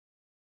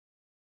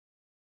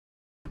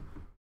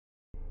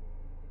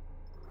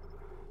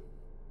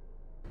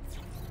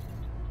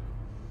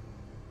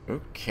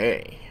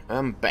Okay,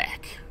 I'm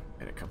back.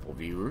 Had a couple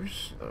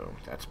viewers, so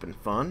that's been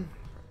fun.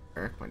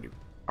 Eric, my new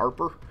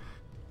Harper.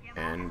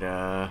 And,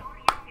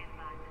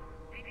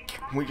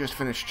 we just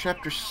finished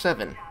Chapter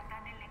 7.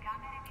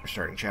 We're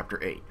starting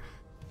Chapter 8.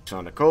 Saw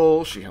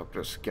Nicole, she helped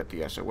us get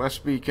the SOS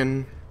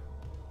beacon.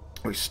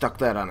 We stuck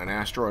that on an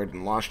asteroid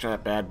and launched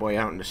that bad boy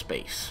out into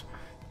space.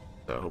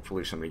 So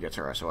hopefully somebody gets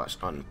our SOS.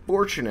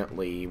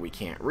 Unfortunately, we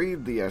can't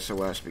read the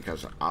SOS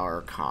because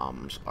our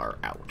comms are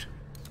out.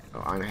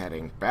 So I'm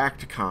heading back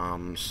to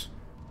comms,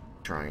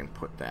 try and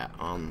put that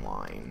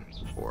online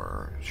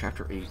for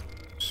Chapter 8,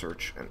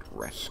 Search and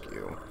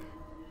Rescue.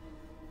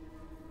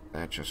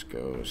 That just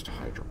goes to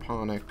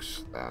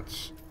hydroponics.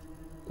 That's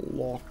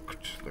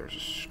locked. There's a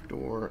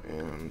store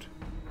and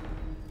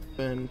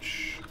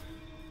bench.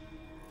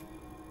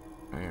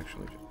 I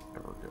actually just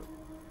never go.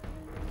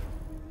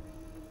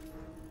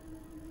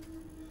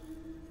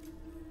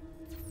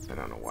 I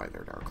don't know why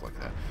they're dark like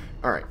that.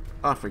 Alright,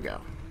 off we go.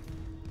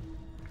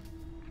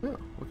 Oh,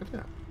 look at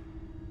that.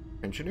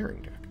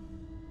 Engineering deck.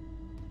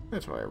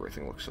 That's why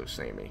everything looks so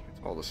samey.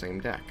 It's all the same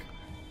deck.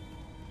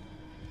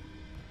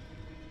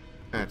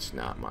 That's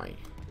not my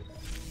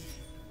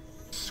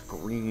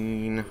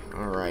screen.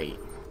 Alright.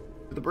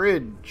 To the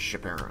bridge,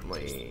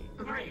 apparently.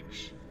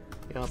 Bridge.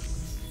 Yup.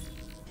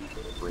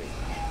 Bridge.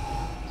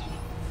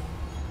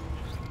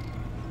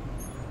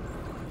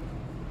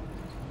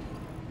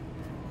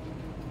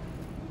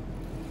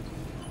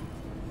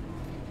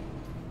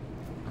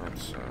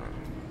 That's,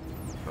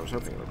 I was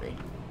hoping it would be.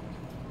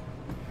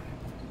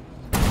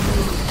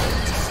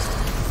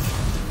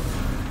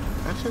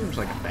 That seems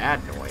like a bad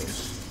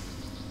noise.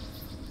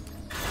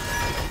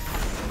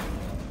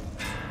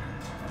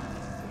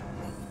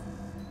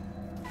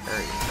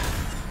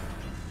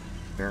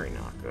 Very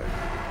not good.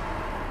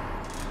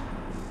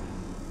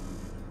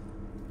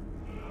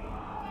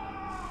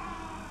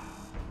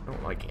 I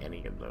don't like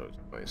any of those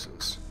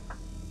noises.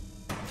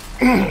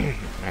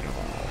 At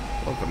all.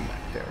 Welcome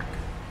back, Derek.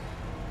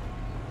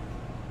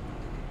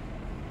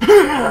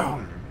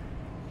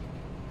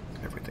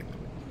 Everything.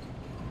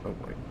 Oh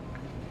wait.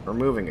 We're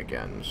moving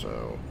again,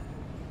 so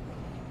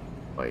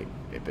like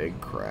a big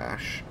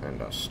crash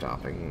and us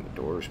stopping, the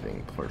doors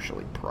being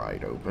partially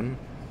pried open.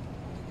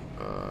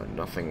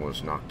 Nothing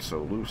was knocked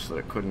so loose that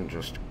it couldn't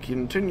just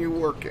continue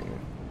working.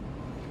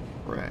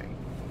 Hooray.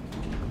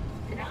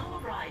 Now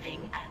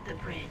arriving at the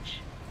bridge.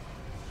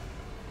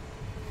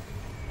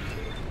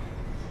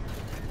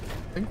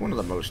 I think one of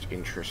the most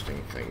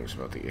interesting things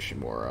about the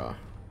Ishimura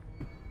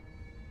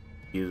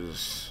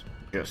is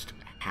just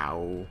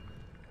how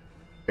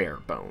bare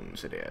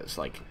bones it is.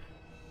 Like,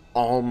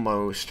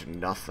 almost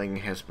nothing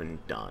has been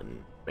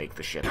done to make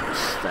the ship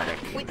aesthetic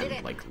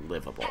and, like,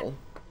 livable.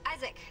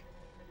 Isaac,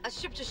 a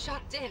ship just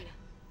shocked in.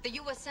 The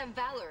USM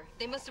Valor.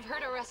 They must have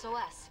heard our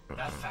SOS.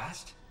 That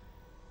fast?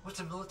 What's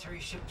a military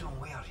ship doing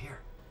way out here?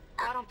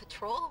 Out on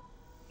patrol?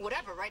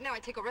 Whatever, right now I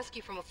take a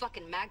rescue from a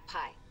fucking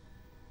magpie.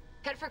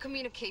 Head for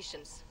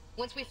communications.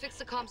 Once we fix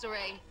the comms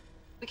array,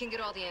 we can get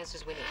all the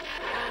answers we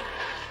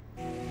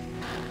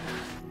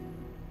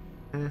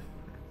need.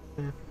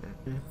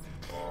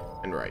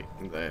 And right,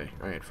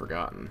 I had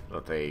forgotten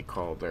that they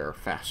called their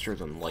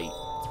faster-than-light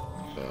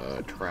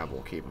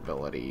travel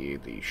capability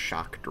the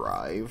shock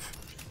drive.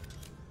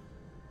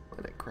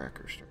 Planet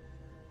Crackers.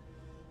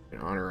 In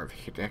honor of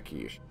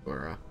Hideki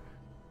Ishimura,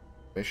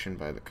 mission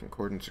by the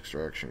Concordance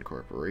Extraction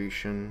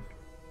Corporation.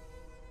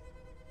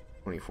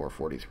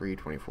 2443,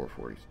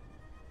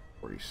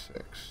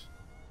 2446.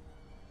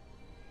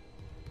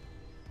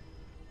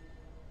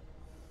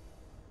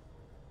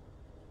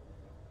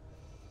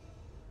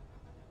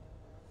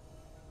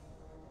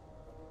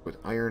 With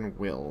iron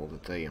will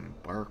that they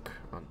embark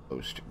on the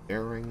most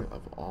daring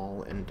of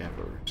all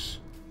endeavors.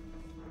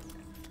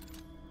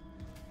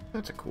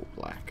 That's a cool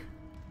plaque.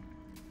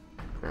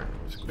 Alright,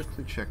 let's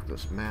quickly check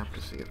this map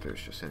to see if there's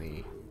just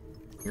any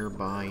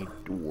nearby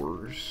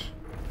doors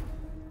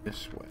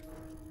this way.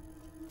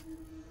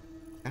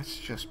 That's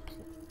just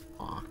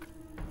blocked.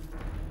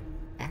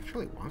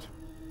 Actually, was.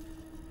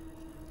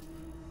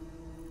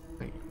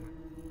 Wait.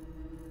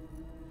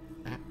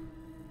 That.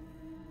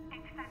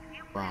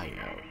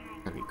 Cryo.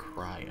 Gonna be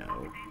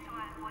cryo.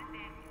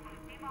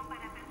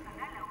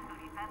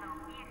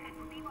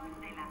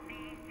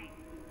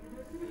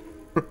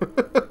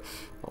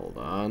 Hold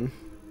on.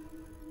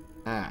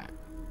 That.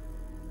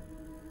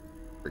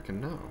 Freaking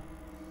no.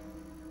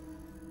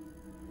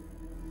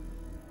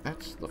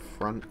 That's the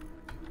front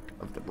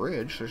of the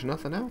bridge. There's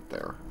nothing out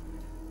there.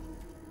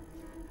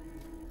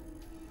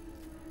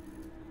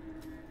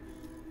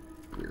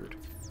 Weird.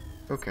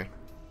 Okay.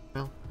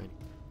 Well,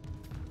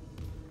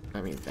 I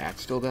mean,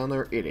 that's still down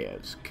there? It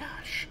is.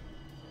 Gosh.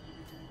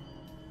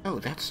 Oh,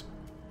 that's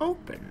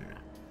open.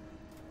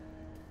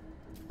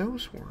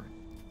 Those weren't.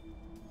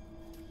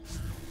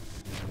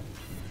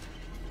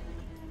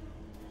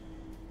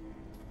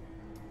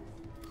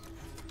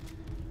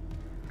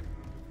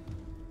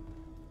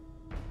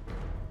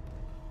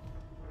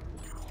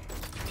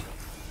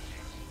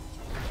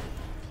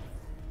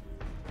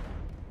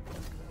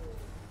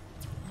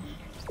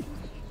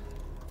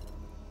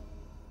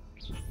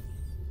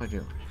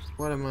 doing?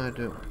 What am I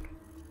doing?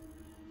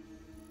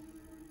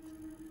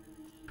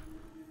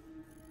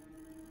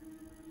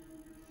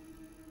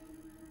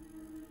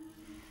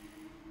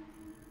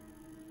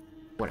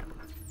 Whatever.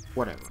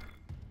 Whatever.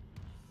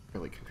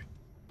 Really confused.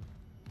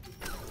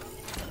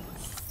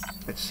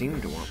 It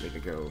seemed to want me to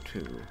go to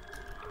the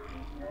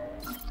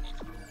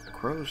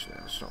crow's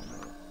nest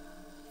almost.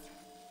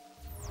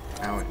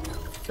 Now it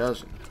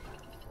doesn't.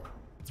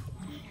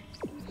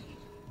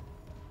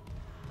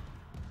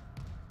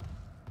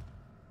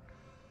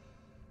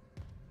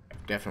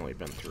 I've definitely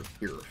been through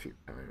here a few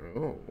times.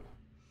 Oh.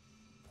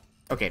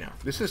 Okay, no.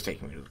 This is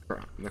taking me to the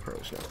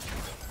crow's nest.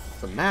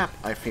 The map,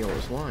 I feel,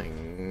 is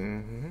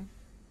lying.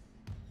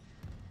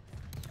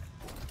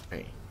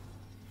 Hey.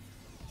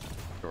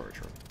 Storage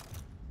room.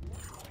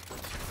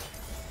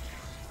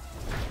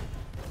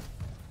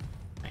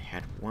 I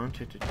had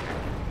wanted to do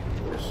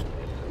this.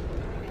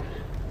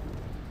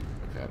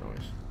 What's that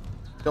noise?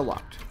 Still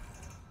locked.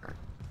 Alright.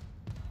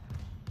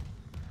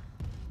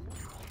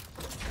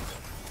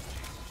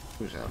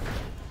 Who's out?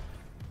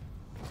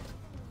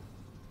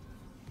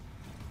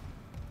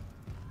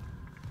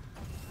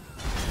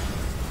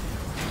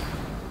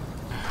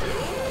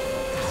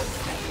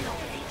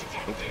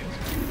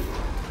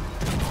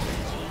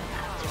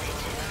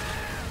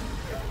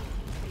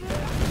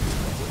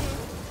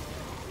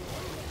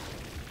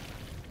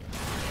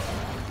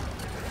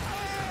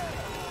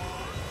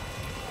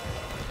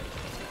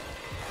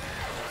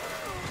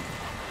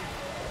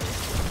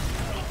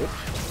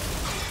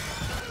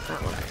 Not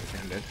what I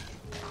intended.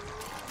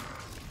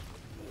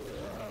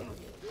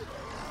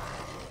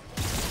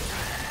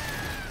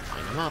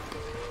 Line them up.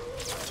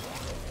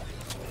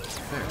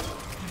 There.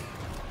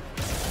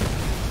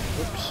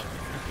 Oops.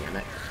 Damn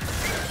it.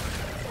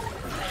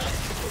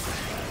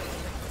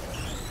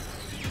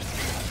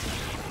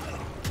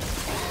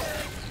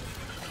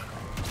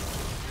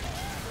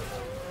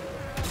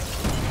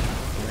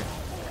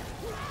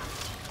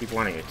 Keep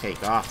wanting to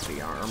take off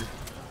the arm.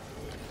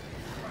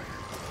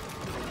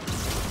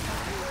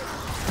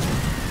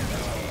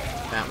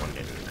 That one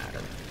didn't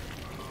matter.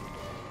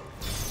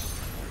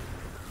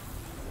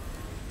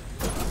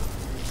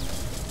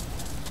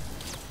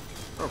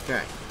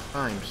 Okay,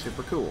 I'm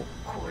super cool.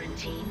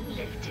 Quarantine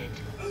lifted.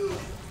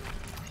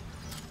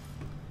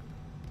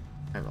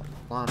 I have a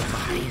lot of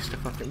bodies to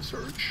fucking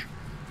search.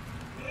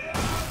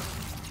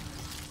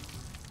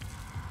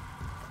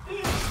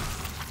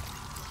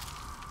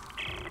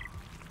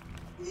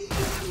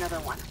 Another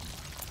one.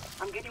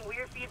 I'm getting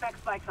weird feedback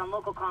spikes on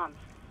local comms.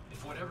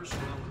 If whatever's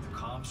wrong with the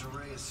comms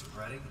array is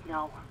spreading...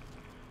 No,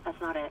 that's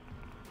not it.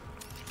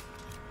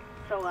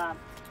 So,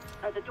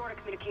 the door to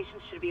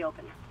communications should be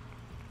open.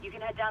 You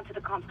can head down to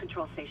the comms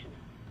control station.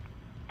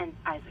 And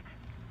Isaac,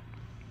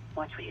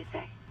 watch what you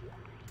say.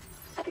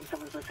 I think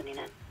someone's listening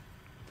in.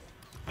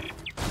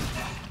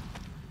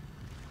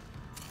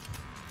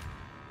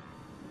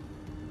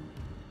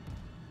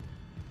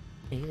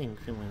 Anything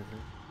feeling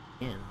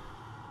again.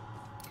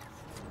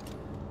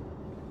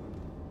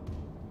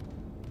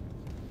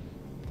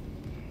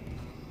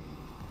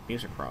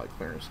 These are probably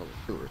clearance level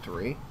 2 or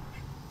 3.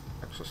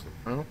 Access the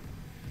tunnel.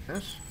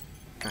 Yes.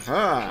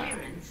 Aha!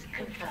 Clearance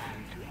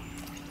confirmed.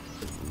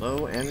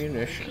 Low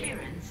ammunition.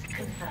 Clearance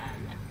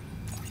confirmed.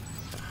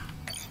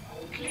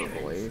 Purple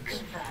Clearance aids.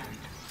 confirmed.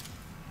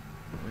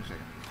 Wait a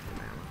second.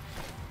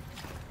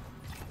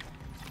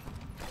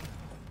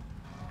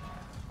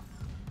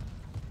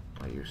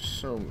 I used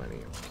so many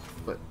of them,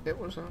 but it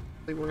was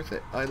honestly worth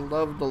it. I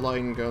love the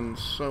line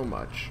guns so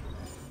much.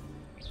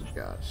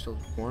 God, still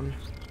just one?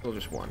 Still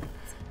just one.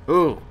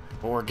 Ooh,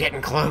 we're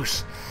getting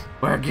close.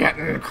 We're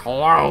getting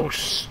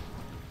close.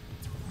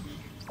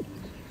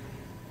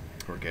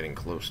 We're getting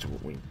close to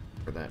what we need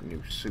for that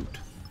new suit.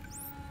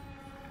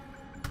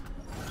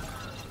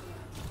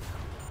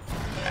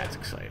 That's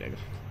exciting.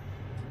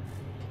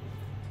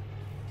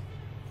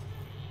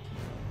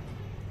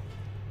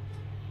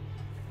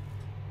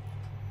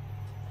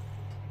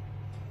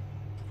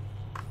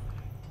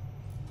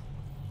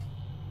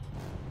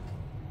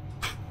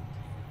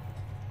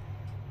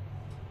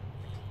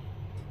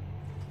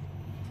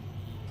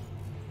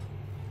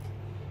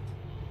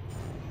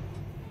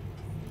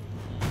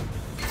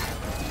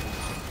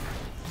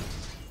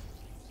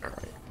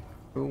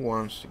 Who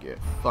wants to get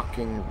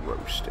fucking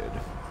roasted?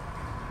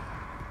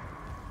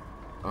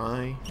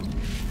 I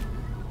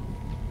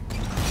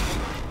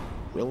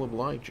will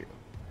oblige you.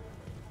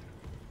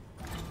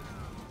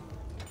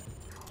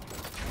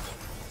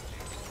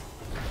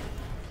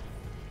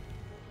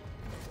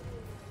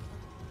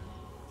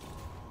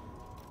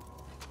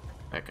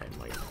 That guy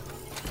might.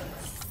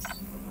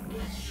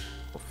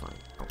 We'll find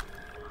out.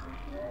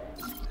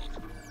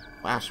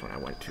 Last one I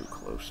went too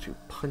close to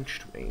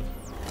punched me.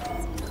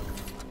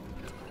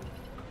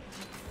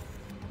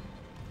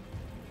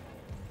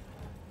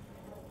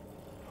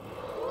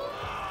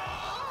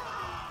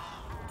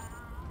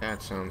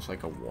 That sounds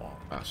like a wall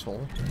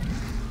vessel.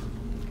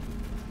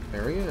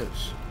 There he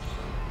is.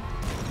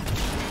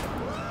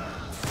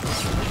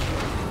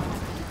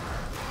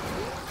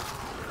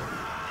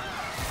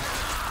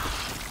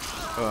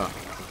 Ugh,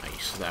 I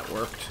that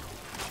worked.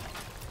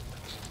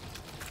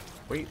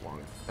 Wait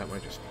long. That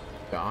might just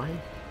die.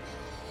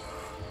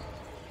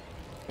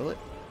 Will it?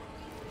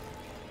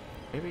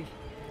 Maybe.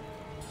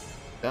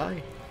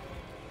 Die?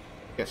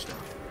 Guess not.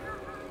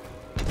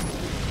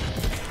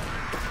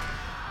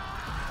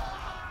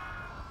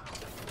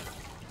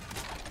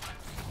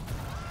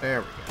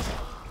 There we go.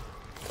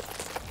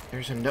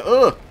 There's a no.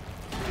 Ugh!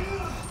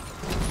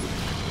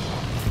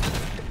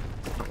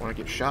 I don't want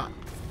to get shot.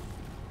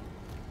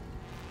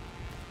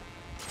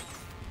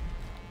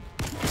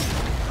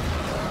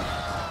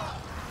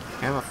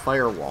 Have a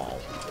firewall.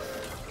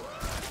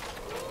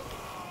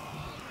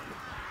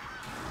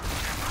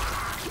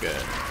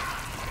 Good.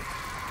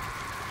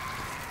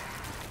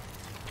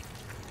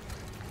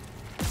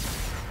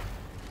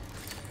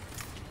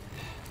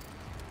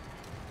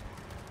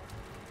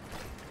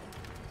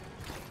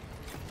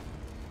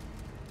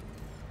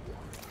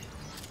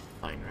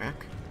 Line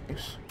rack.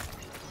 Nice.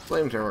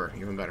 Flamethrower,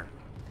 even better.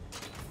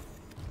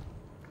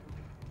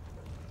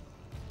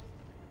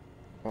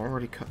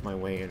 Already cut my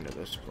way into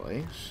this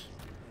place.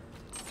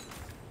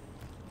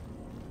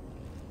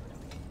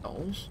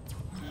 Dolls?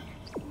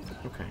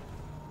 Okay.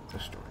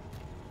 This door.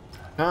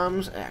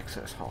 Comms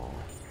access hall.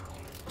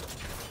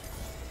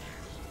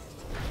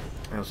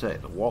 I'll say,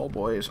 the wall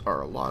boys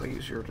are a lot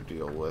easier to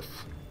deal with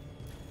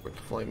the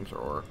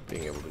flamethrower,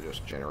 being able to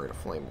just generate a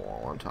flame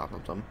wall on top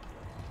of them.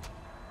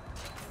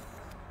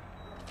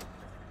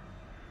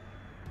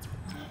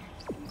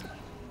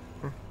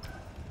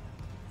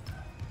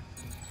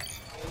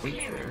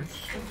 Clearance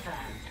confirmed.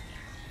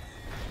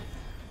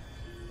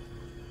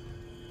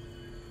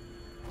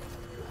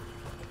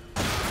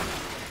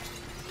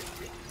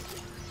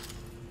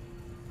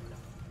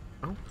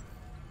 Oh.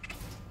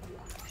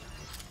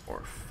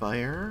 Or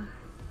fire.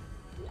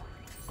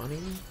 Money.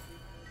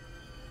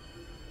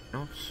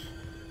 Else.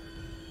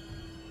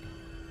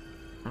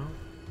 No,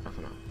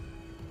 nothing else.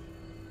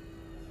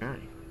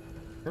 Okay.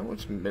 Now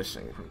what's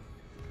missing from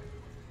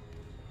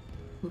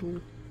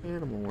little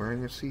animal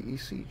wearing a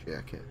CEC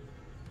jacket?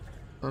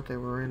 Thought they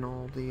were in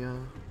all the,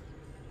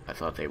 I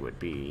thought they would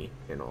be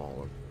in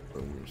all of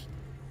rooms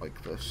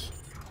like this.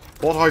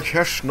 But I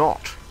guess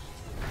not.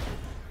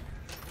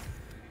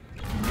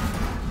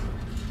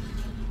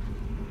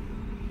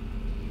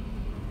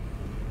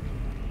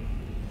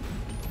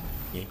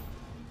 Yeah.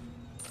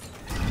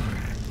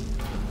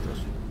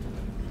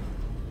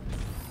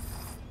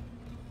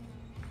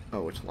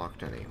 Oh, it's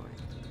locked anyway.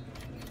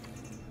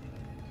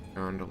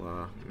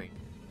 Gondola, me.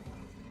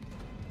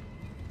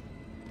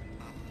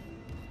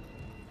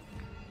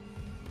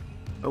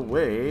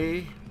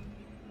 Away.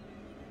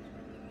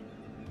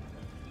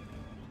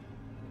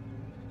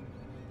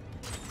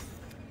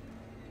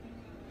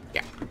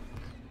 Yeah.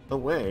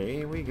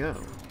 Away we go.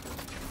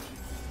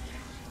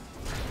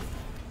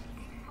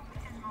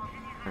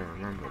 I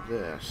remember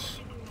this.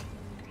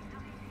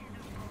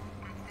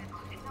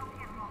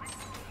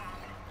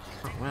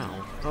 Oh,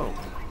 well. Oh.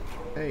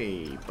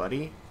 Hey,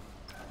 buddy.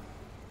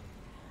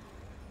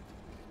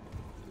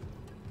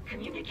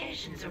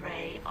 Communications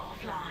array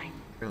offline.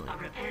 Really? A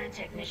repair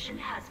technician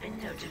has been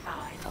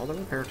notified. All the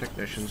repair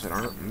technicians that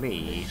aren't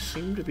me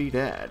seem to be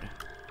dead.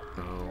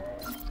 So,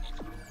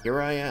 here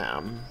I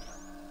am.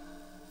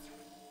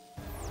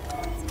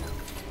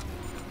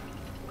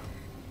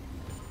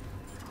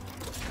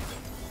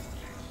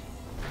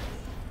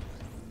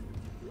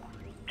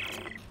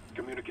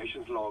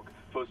 Communications log.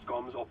 First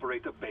comms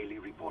operator Bailey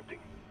reporting.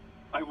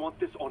 I want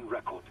this on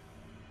record.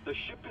 The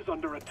ship is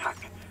under attack,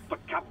 but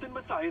Captain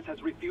Matthias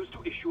has refused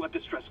to issue a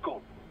distress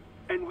call.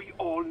 And we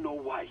all know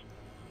why.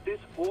 This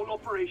whole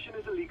operation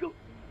is illegal.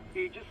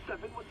 Aegis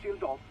 7 was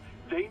sealed off.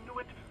 They knew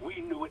it,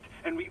 we knew it,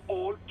 and we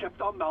all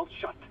kept our mouths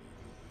shut.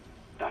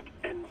 That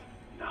ends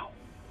now.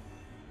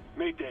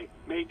 Mayday,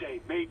 Mayday,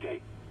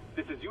 Mayday.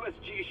 This is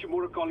USG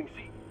Ishimura calling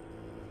C.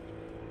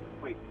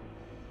 Wait,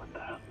 what the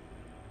hell?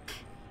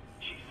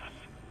 Jesus.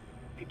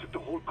 He took the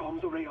whole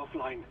comms array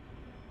offline.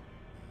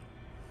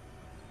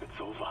 It's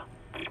over.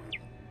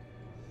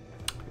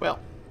 Well,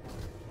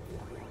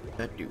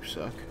 that do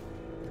suck.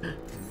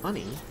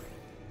 Money?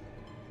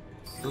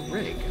 The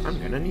rig.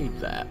 I'm gonna need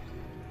that.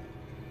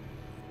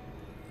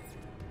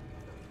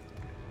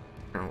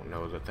 I don't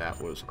know that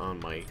that was on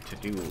my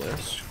to-do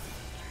list,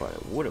 but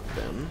it would have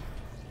been.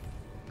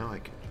 Now I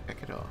can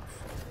check it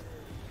off.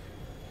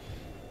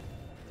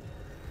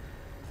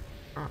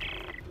 Ah.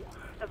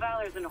 The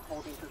Valor's in a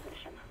holding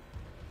position.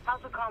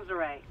 How's the comms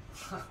array?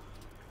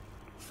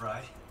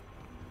 Fried.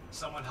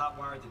 Someone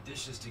hotwired the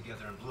dishes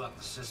together and blew up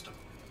the system.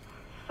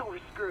 So we're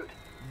screwed.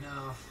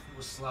 No, it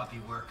was sloppy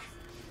work.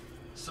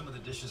 Some of the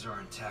dishes are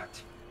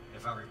intact.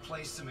 If I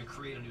replace them and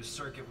create a new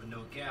circuit with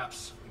no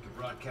gaps, we can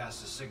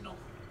broadcast a signal.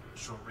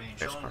 Short range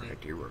That's part only, I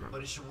do remember.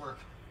 but it should work.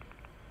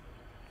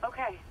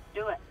 Okay,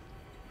 do it.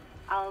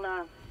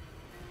 I'll,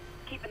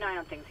 keep an eye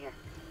on things here.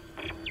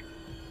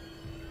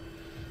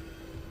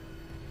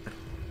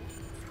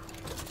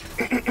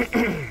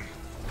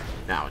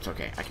 Now it's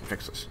okay. I can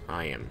fix this.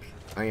 I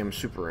am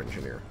super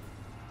engineer.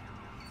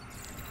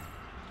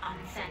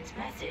 Unsent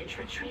message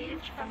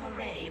retrieved from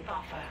array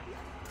buffer.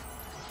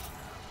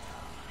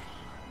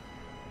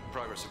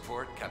 Progress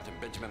report, Captain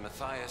Benjamin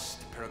Mathias,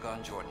 to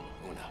Paragon Jordan,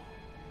 Una.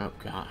 Oh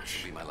gosh.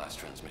 This will be my last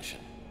transmission.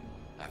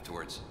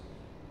 Afterwards,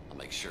 I'll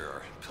make sure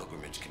our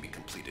pilgrimage can be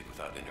completed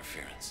without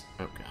interference.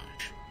 Oh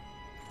gosh.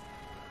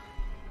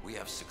 We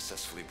have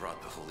successfully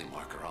brought the Holy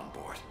Marker on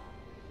board.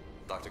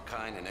 Dr.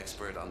 Kine, an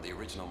expert on the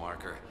original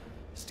marker,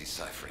 is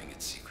deciphering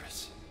its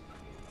secrets.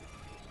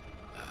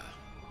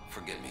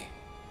 Forgive me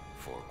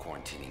for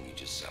quarantining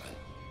Aegis 7.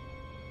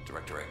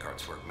 Director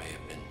Eckhart's work may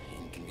have been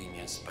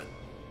inconvenienced, but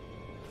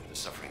they're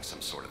suffering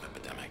some sort of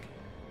epidemic.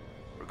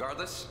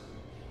 Regardless,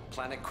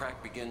 Planet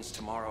Crack begins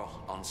tomorrow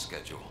on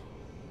schedule.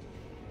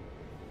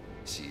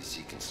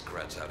 CEC can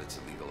scratch out its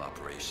illegal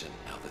operation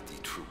now that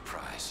the true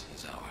prize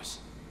is ours.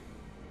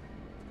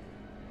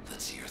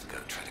 Let's see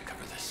Earthgov try to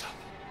cover this up.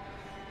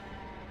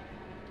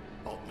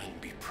 Altman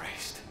be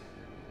praised.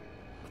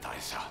 With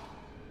eyes out.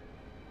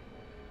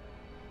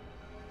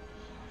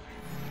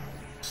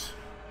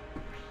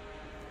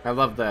 I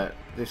love that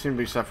they seem to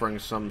be suffering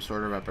some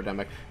sort of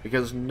epidemic,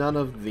 because none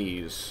of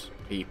these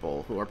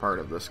people who are part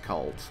of this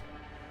cult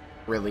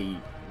really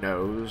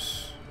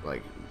knows,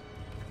 like,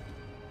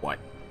 what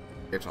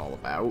it's all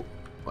about.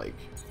 Like,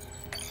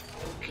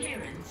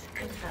 Clearance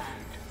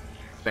confirmed.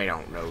 they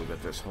don't know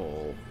that this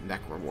whole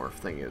necromorph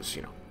thing is,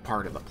 you know,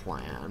 part of the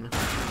plan.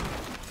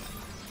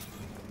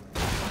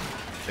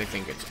 They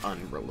think it's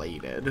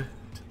unrelated to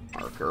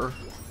Marker.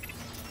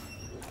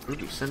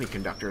 Ruby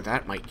semiconductor,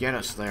 that might get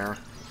us there.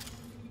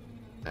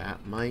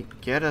 That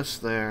might get us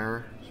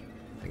there.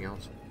 Anything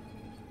else?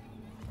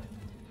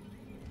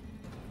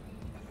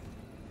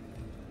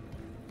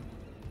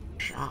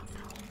 Shop.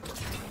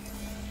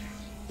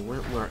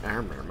 Wentler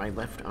armor. My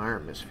left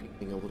arm is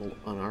feeling a little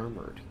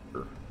unarmored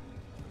here.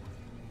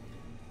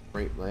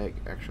 Right leg,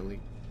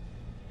 actually.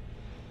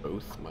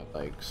 Both my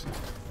legs.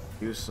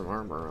 Use some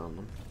armor on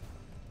them.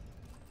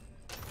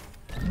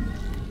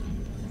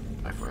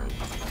 My friend.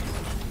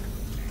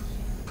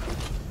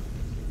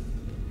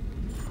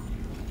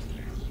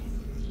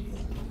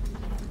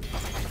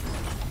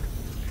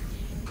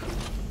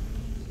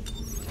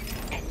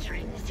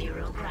 Entering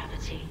zero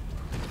gravity.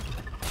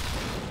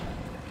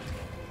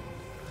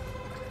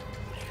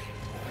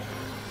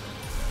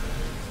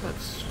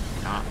 Let's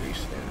not be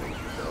standing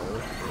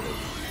still for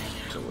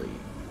easily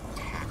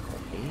tackle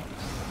me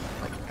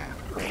like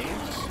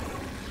afterwards.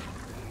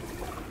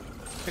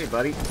 Hey,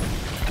 buddy.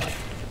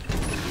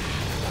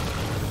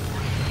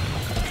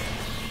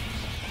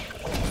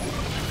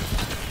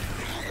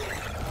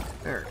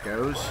 There it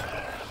goes.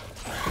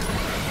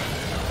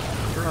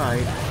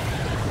 Tried.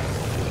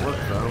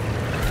 Worked though.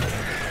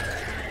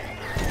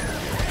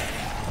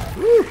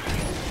 Woo!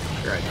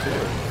 Tried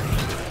too.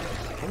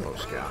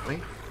 Almost got me.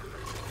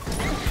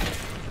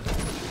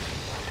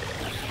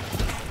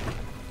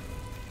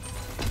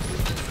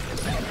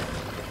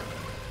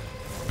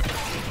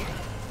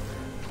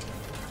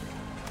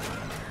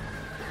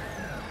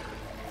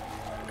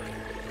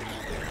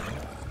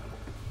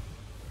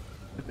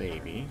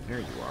 Baby, there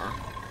you are.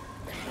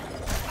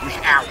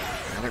 Ow!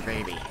 Another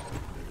baby.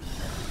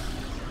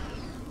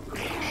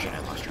 Shit, I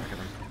lost track of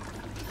him.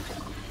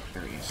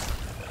 There he is.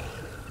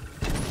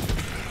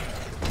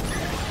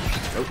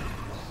 Nope.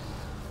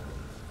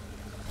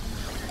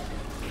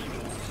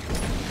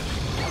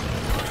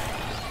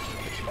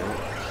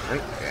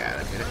 Wait, yeah,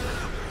 that did it.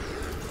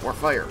 More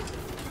fire.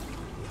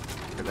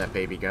 Where'd that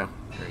baby go?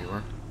 There you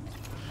are.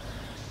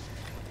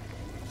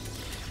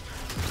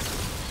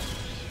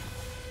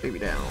 Baby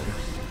down.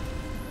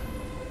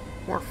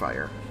 More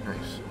fire.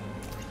 Nice.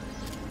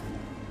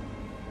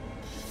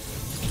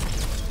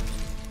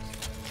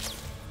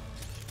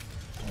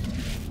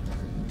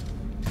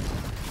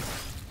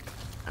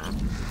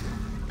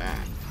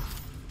 Back.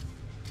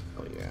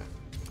 Oh yeah.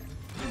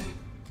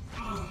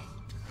 Oh.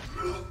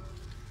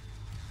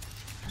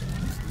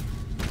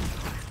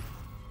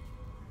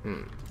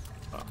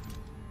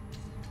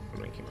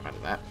 Something came out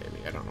of that baby.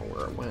 I don't know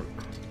where it went.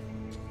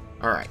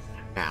 Alright,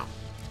 now.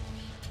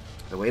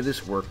 The way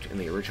this worked in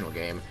the original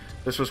game,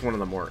 this was one of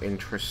the more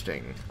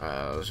interesting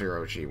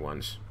zero-G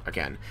ones,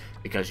 again,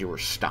 because you were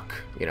stuck,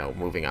 you know,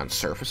 moving on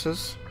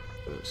surfaces.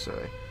 It's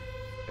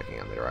checking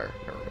on the dryer.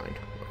 Never mind.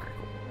 Okay,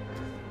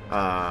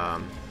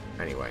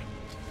 cool. Anyway,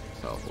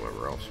 so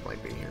whoever else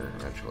might be here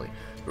eventually.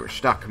 You were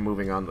stuck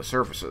moving on the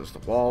surfaces, the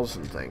walls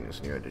and things,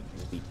 and you had to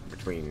leap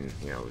between,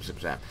 you know,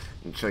 zip-zap.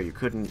 And so you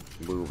couldn't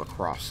move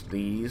across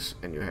these,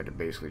 and you had to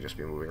basically just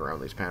be moving around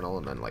this panel,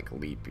 and then, like,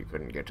 leap. You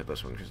couldn't get to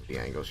this one because of the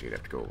angle, so you'd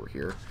have to go over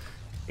here.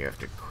 You have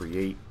to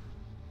create,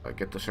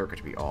 get the circuit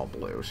to be all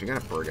blue. So you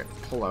gotta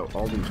pull out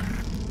all these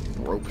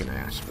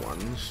broken-ass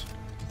ones.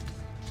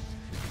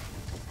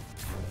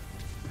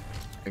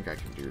 I think I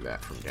can do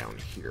that from down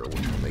here,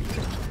 which will make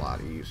things a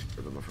lot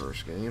easier than the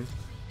first game.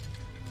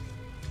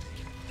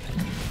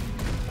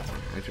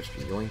 I just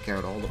yoink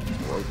out all the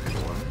broken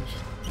ones.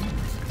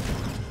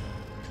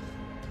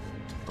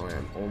 Oh,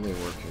 I'm only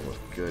working with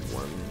good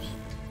ones.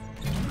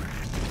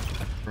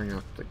 Bring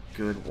up the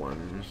good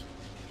ones.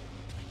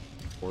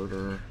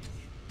 Order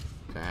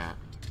that.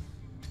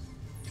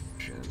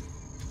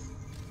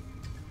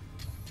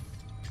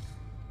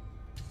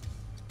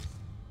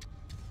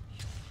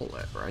 pull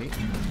it, right?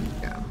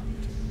 Yeah.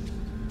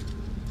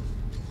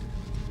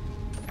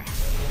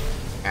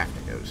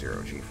 Have to go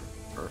 0 G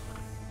for her.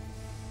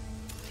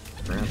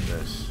 Grab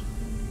this.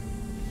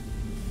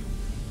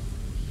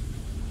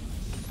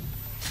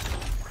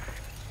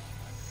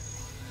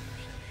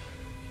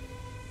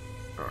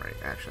 Alright,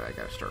 actually I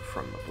gotta start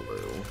from the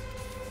blue.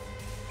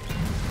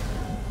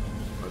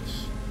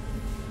 Let's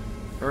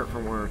start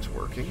from where it's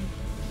working.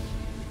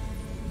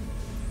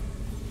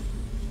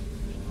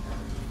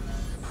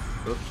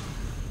 Oops.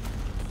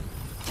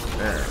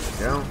 There we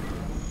go.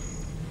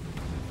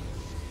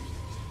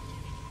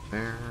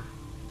 There.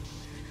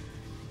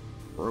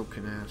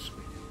 Broken ass.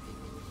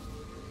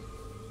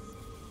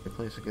 The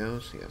place it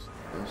goes? Yes,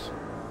 it does.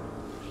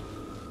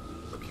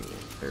 Working.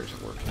 There's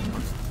a working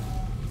one.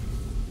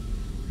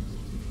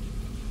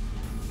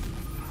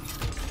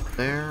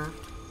 There.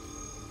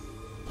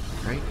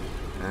 Right.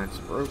 That's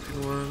a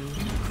broken one.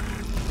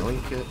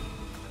 Doink it.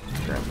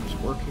 Grab this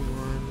working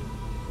one.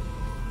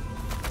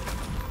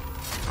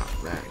 Pop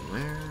that in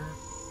there.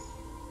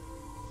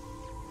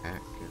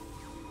 Pack it.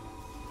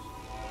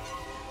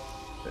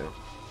 So.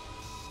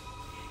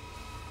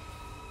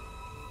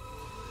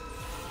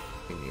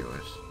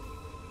 Continuous.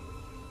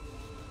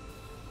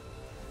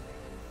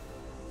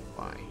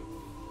 Why?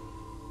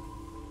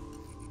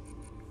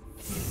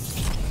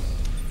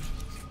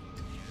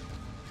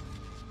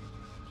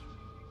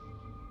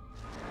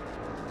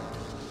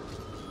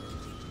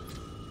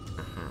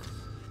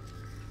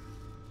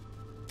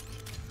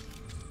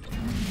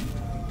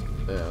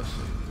 This.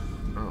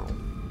 Oh.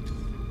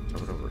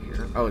 Put it over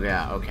here. Oh,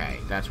 yeah, okay.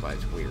 That's why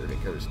it's weird.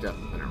 It goes up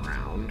and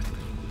around.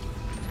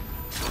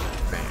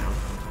 Bam.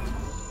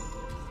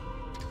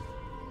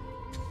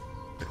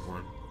 Good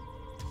one.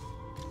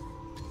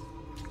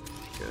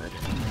 Good.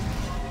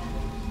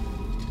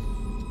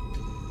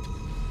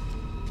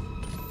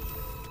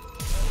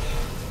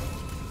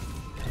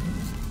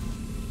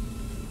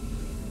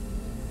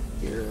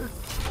 Here.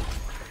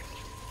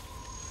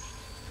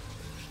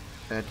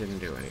 That didn't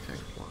do anything.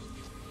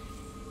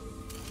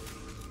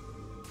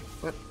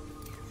 What?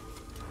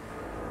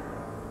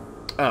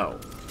 Oh.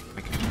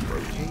 I can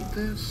rotate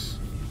this?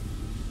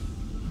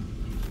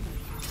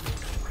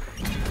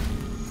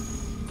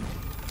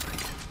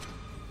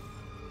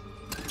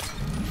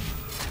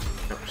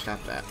 No,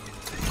 stop that.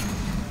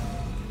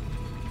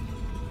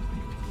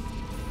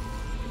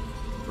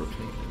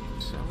 Rotate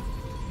itself.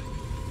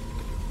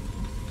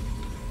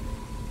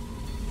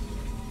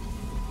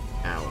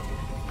 Ow.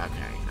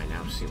 Okay, I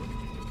now see what...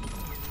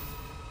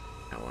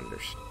 I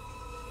understand.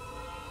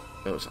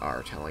 Those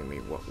are telling me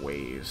what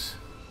weighs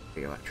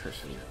the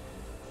electricity.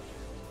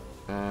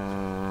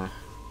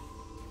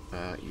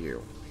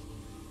 You.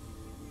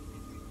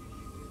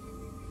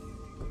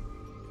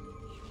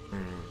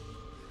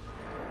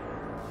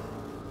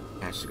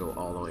 Has to go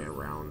all the way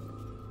around.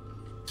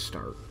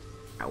 Start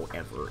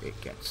however it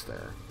gets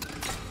there.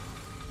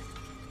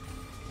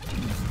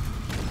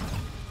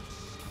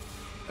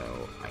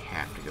 So I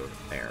have to go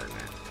to there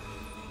now.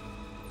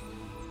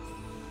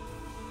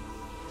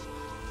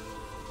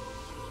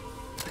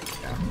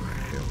 Yeah,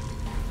 I do.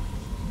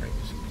 Right,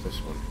 this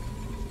one.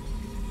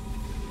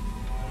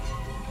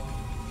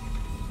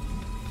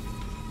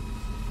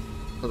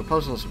 So the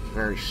puzzle is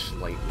very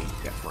slightly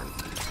different.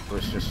 It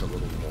was just a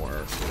little more, you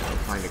know,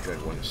 find a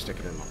good one, stick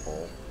it in the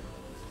hole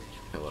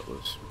until it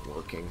was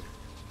working.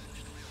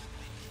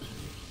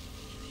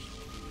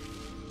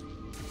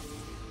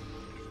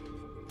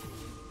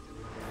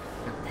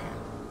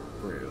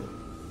 Through.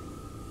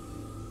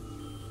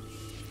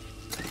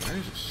 Why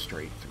is it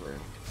straight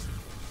through?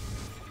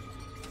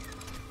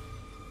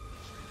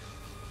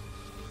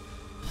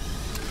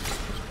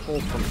 Let's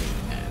pull from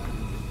the end.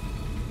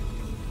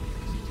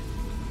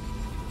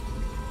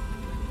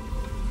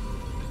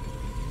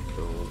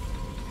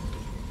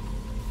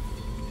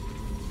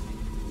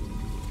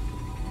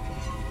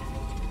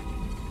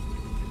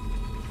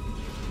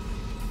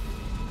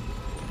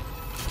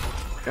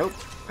 Nope,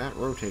 that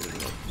rotated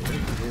one.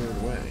 The other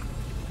way.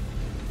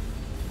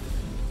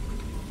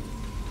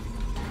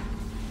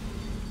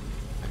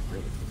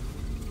 Really.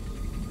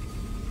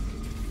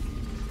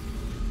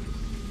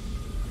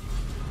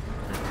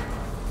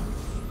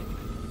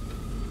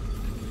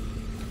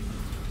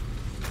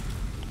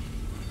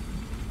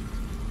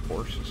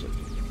 Forces it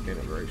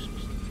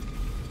integrations.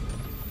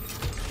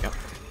 Yep.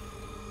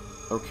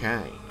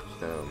 Okay,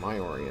 so my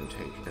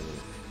orientation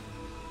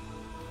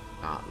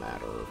not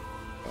matter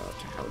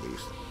to how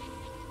these.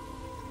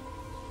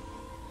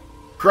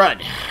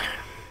 Crud!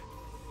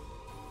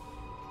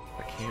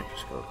 I can't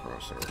just go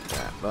across there with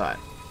that, but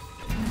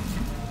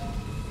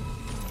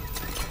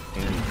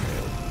and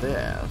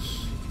this.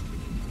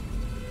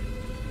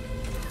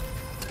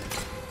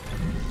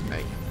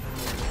 Hey,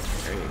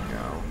 there you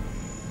go.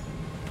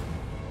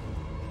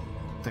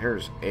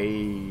 There's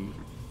a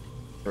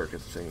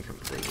circuit thing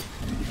completed.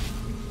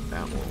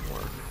 That won't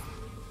work.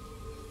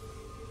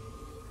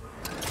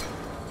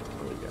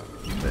 There we go.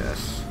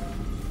 This.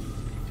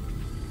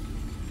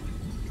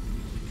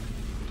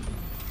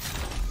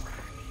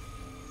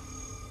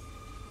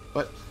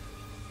 But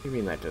You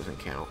mean that doesn't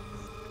count?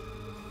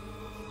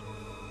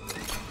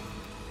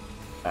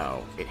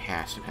 Oh, it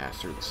has to pass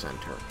through the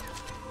center.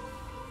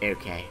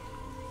 Okay,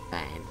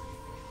 fine.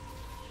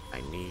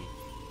 I need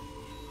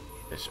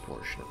this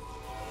portion.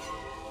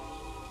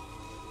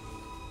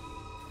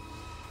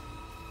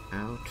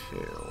 How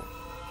to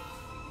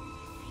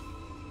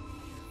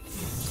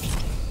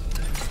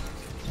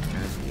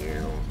have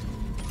you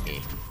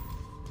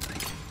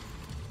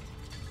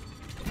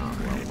not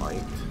well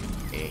liked.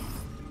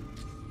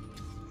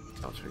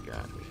 What else we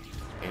got?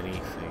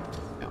 Anything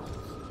else?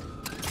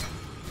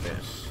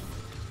 This.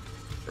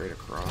 Straight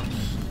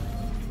across.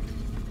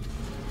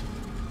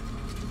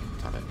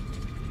 Got it.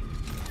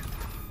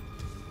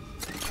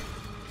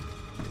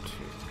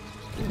 Two.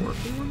 You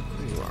working one?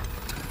 There you are.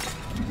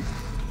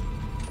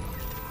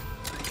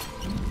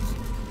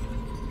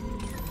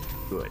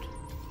 Good.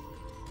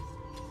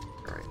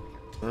 Alright.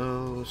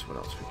 Those. What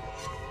else we got?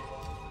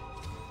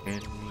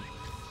 And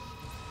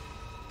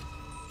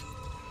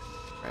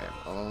grab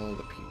all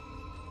the people.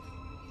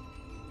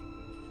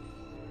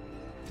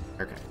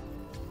 Okay.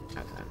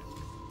 Got that.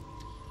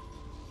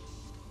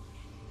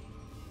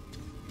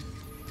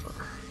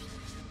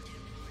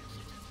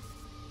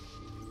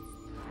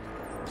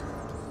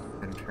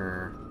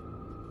 Enter.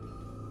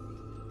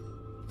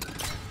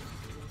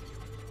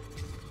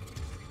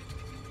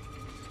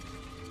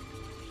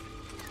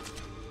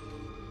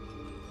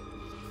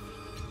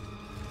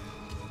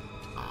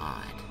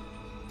 Odd.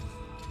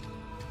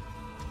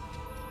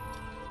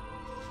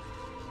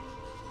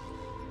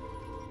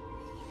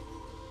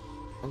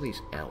 All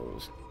these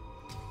L's.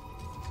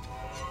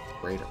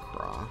 Right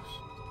across.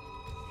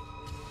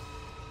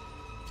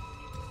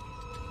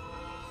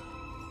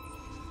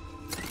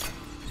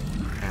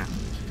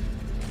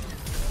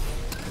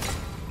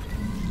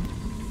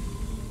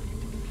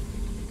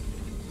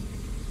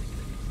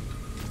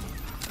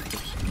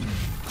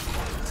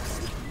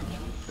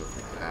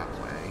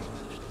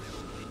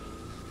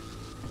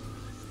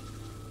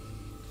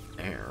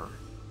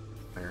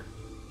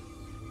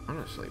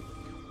 Honestly,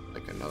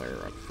 like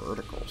another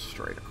vertical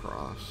straight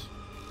across.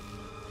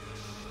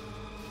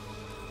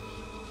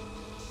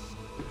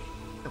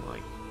 I'm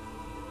like,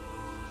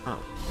 oh,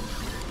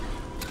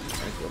 is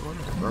that a good one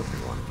or a broken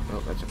one?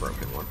 Oh, that's a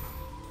broken one.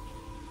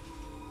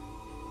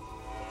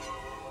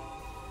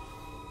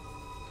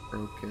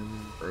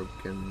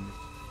 Broken.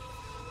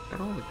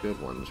 Got all the good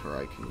ones where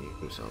I can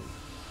use them.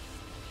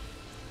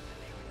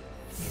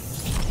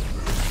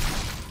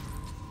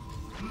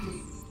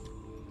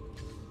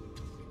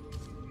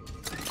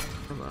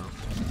 Hello.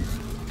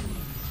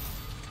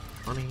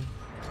 Honey.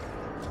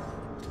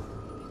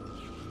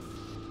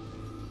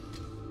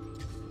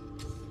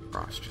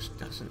 Cross just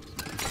doesn't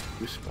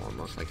useful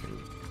unless I can.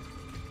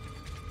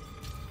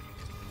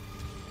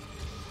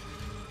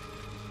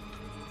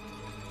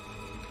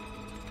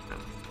 No.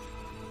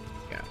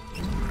 Yeah.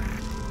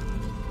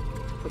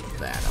 Put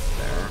that up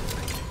there.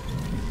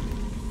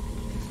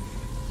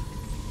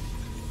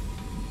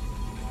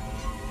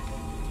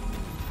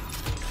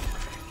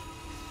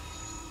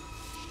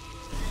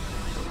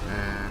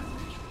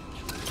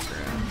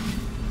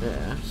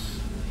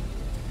 This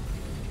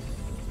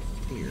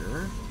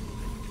here.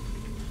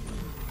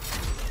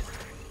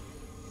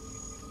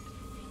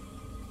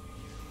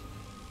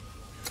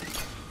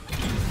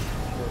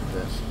 Put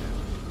this.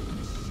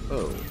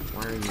 Oh,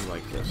 why are you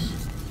like this?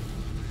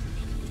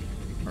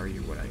 Are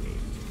you what I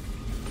need?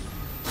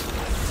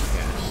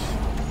 Yes.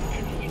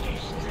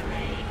 Communications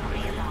array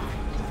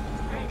realigned.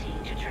 Ready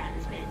to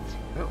transmit.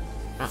 Oh,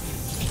 ah.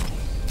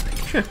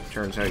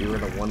 Turns out you were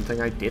the one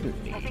thing I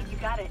didn't need. I think you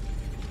got it.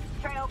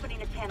 Try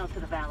opening a channel to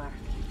the Valor.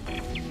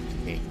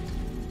 Hey.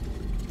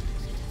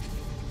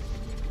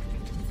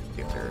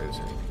 If there is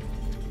any.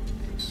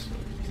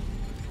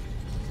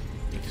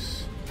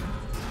 Yes.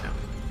 No.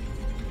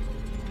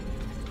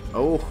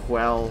 Oh,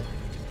 well.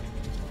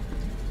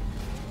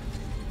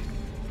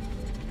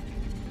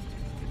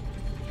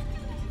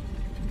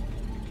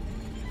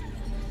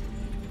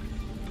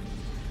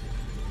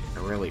 I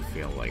really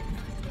feel like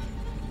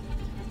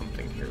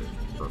something here is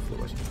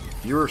superfluous.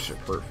 You're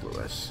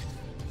superfluous.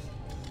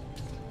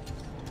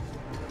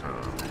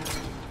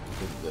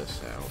 Move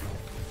this out.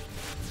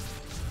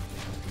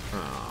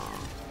 Ah,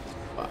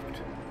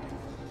 fucked.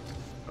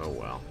 Oh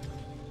well.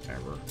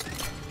 Whatever.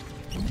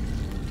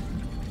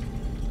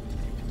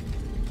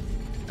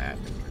 That.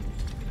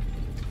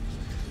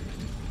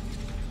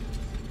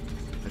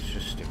 Let's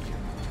just stick here.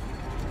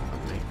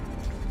 Let me.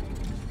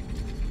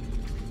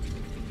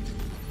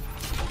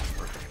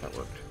 Perfect, that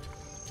worked.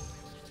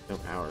 No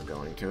power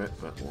going to it,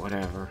 but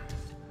whatever.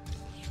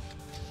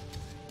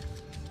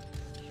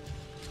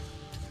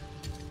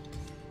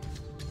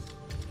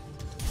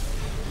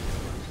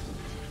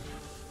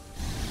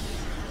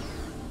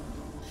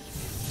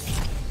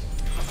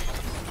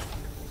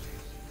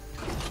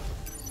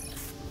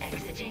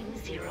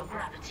 Zero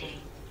gravity.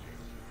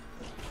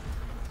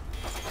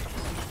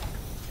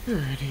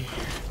 Alrighty.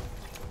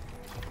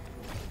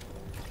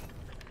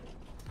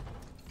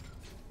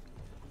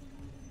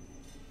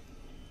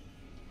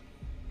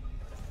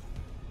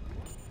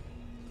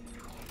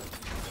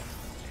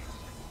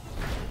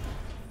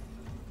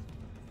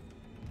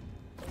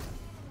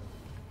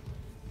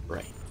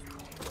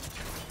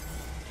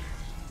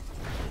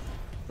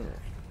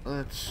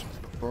 let's,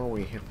 before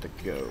we hit the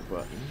go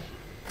button,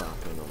 pop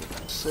in a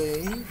little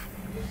save.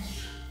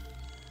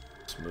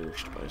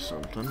 Smooshed by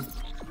something.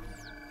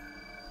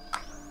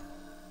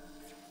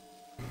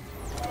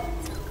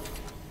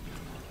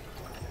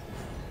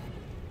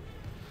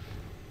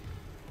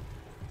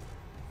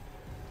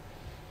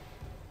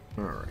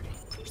 Alrighty.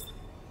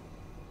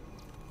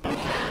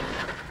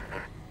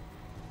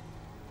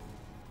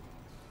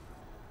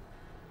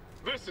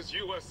 This is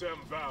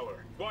USM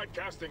Valor,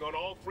 broadcasting on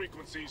all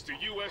frequencies to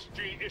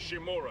USG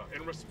Ishimura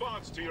in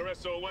response to your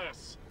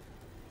SOS.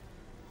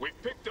 We've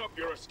picked up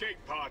your escape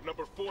pod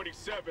number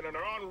 47 and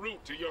are en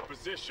route to your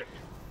position.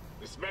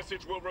 This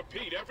message will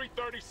repeat every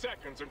 30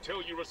 seconds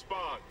until you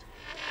respond.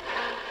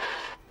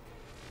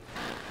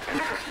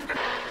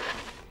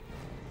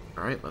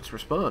 Alright, let's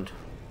respond.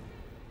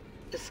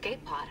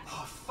 Escape pod?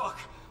 Oh, fuck.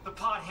 The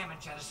pod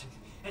Hammond jettisoned.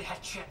 It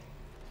had Chip.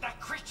 That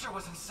creature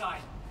was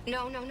inside.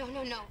 No.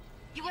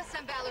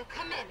 USM Valor,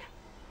 come in.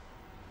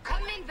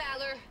 Come in,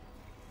 Valor.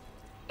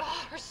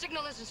 Oh, her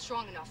signal isn't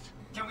strong enough.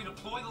 Can we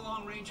deploy the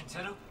long-range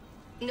antenna?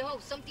 No,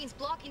 something's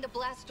blocking the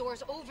blast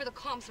doors over the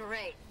comms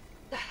array.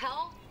 The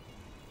hell?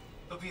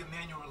 There'll be a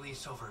manual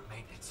release over at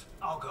maintenance.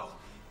 I'll go.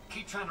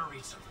 Keep trying to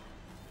reach them.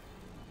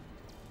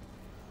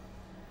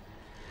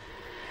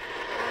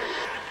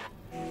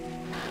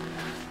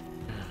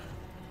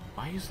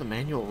 Why is the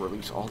manual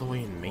release all the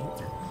way in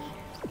maintenance?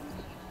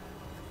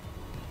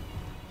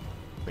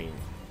 I mean,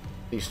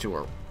 these two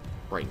are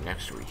right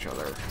next to each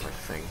other, I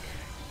think.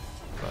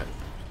 But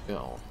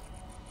still.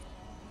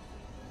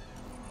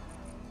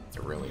 I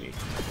really need to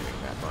click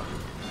that button.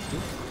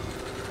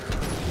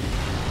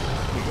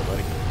 Here you go,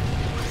 buddy.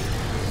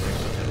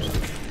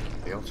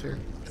 Anything else here?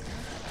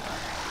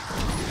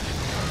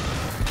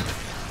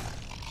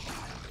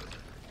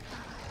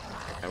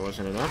 That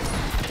wasn't enough?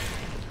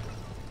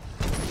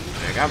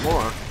 I got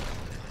more.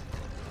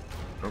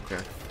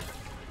 Okay.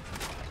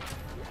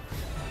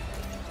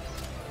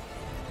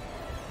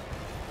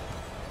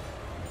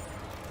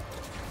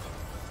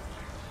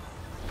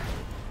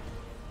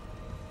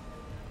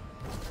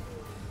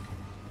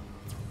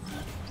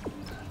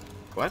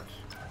 What?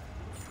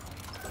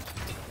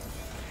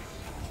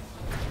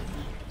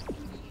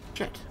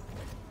 Shit.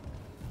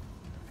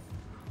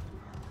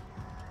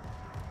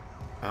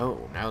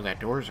 Oh, now that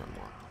door's unlocked.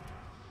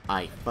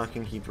 I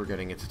fucking keep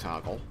forgetting it's a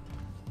toggle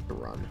to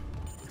run.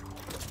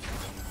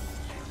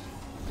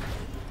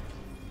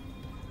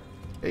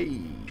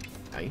 Hey,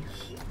 nice.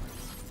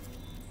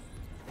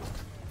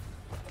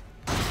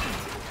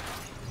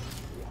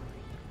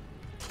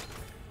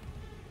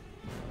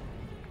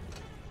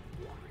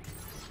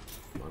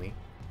 Money.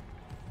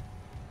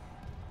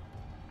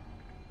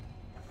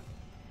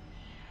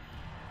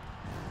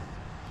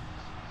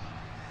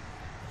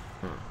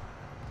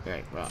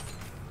 Okay, well,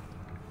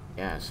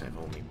 yes, I've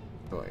only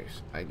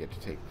choice. I get to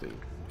take the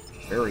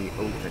very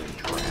open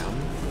tram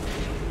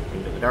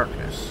into the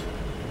darkness.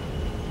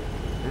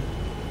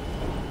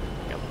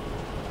 Yep.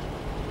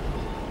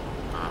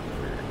 Not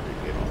very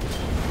creepy at all.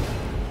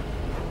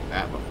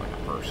 That looked like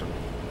a person.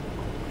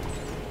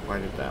 Why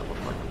did that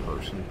look like a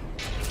person?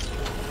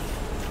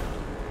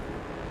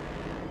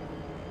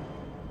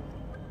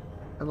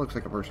 That looks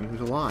like a person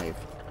who's alive.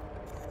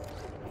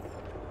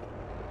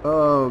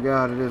 Oh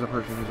god, it is a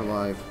person who's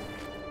alive.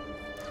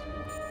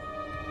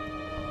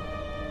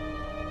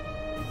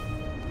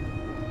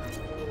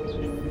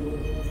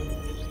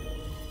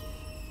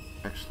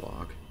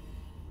 X-log.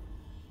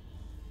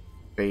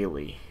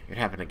 Bailey. It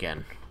happened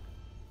again.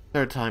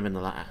 Third time in the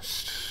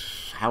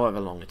last however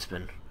long it's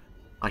been.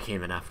 I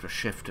came in after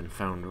shift and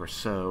found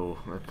Rousseau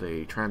at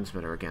the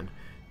transmitter again.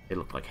 It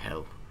looked like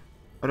hell.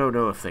 I don't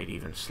know if they'd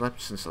even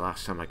slept since the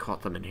last time I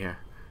caught them in here.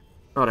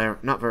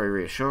 Not very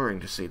reassuring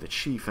to see the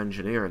chief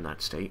engineer in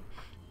that state.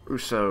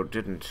 Rousseau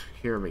didn't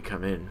hear me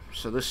come in,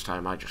 so this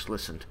time I just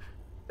listened.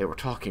 They were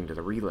talking to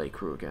the relay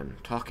crew again,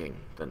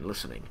 talking, then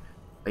listening.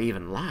 They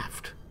even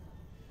laughed.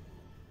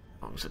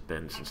 How long's it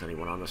been since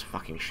anyone on this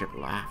fucking ship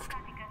laughed?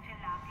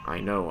 I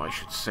know I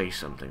should say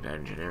something to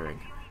engineering.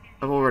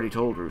 I've already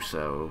told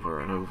Rousseau over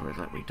and over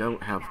that we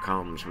don't have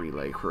comms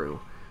relay crew,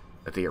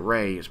 that the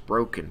array is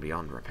broken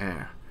beyond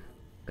repair,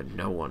 that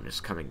no one is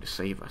coming to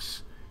save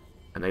us.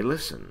 And they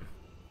listen.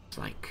 It's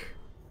like,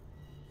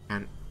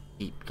 can't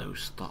keep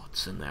those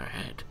thoughts in their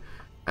head,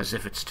 as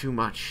if it's too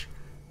much.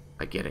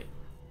 I get it.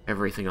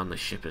 Everything on the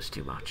ship is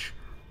too much.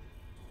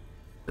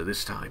 So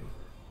this time,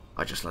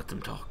 I just let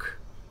them talk.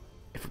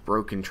 If a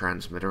broken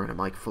transmitter and a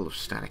mic full of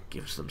static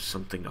gives them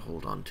something to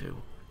hold on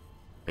to,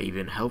 maybe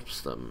even helps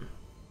them,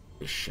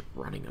 this ship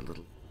running a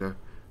little longer,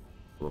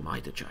 who am I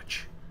to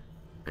judge?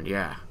 And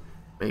yeah,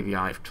 maybe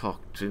I've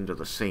talked into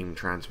the same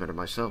transmitter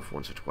myself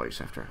once or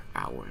twice after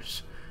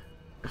hours.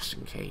 Just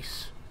in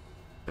case.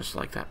 Just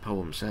like that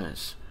poem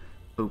says,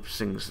 hope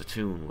sings the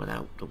tune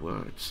without the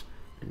words,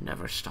 and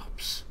never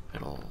stops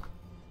at all.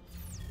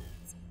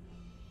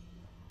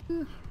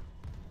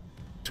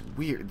 It's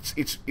weird.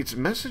 It's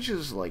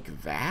messages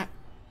like that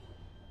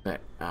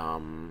that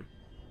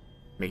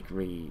make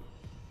me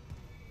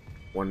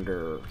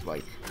wonder,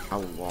 like, how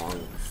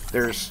long...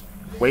 There's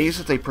ways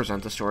that they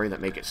present the story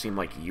that make it seem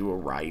like you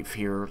arrive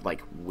here,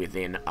 like,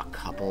 within a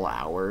couple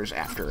hours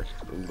after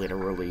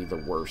literally the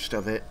worst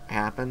of it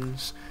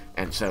happens.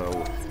 And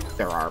so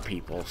there are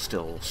people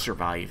still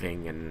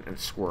surviving and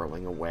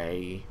swirling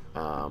away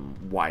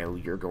while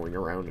you're going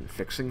around and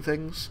fixing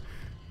things.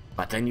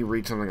 But then you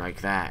read something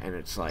like that, and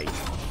it's like,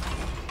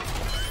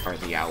 are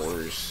the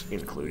hours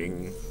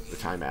including the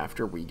time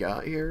after we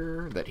got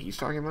here that he's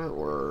talking about?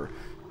 Or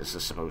is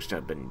this supposed to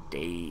have been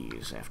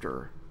days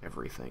after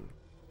everything?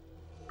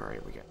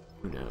 Alright, we got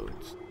 2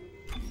 nodes.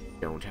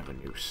 Don't have a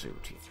new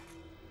suit yet.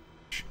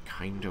 Should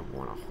kind of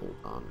want to hold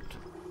on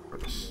for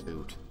the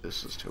suit.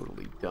 This is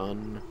totally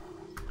done.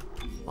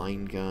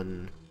 Line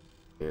gun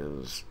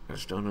is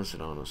as done as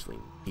it honestly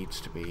needs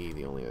to be.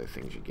 The only other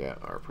things you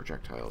get are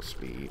projectile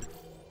speed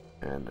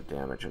and the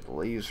damage of the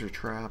laser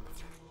trap.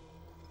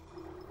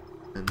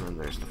 And then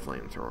there's the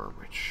flamethrower,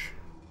 which...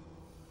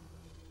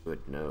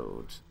 good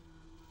nodes.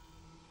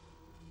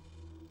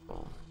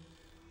 Well,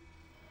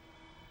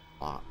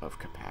 lot of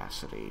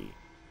capacity.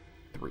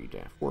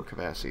 4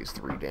 capacities,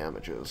 3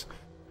 damages.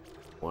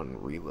 1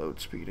 reload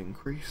speed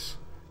increase.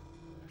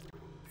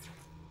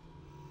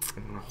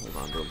 I'm gonna hold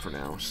on to him for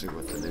now, see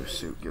what the new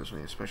suit gives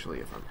me, especially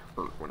if I'm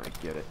hurt when I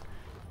get it.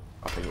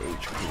 Upping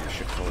HP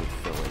should fully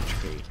fill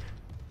HP.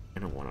 I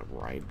don't want to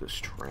ride this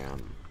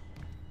tram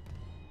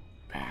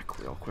back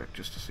real quick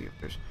just to see if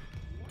there's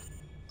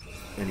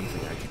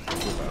anything I can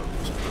do about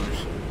this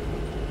person.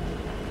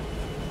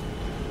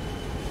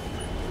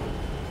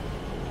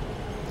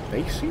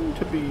 They seem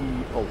to be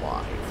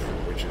alive,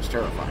 which is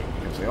terrifying,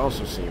 because they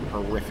also seem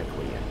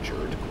horrifically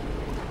injured.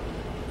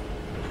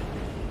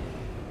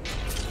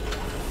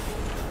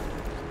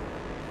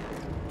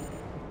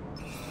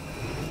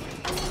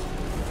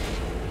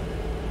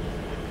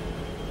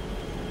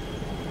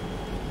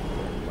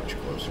 Much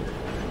closer.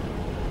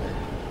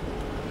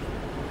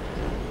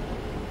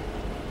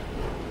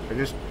 They're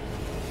just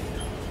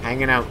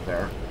hanging out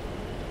there.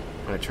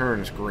 When it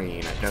turns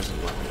green, it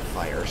doesn't let me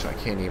fire, so I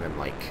can't even,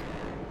 like,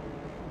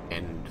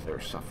 end their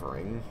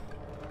suffering.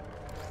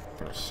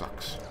 Kinda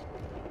sucks.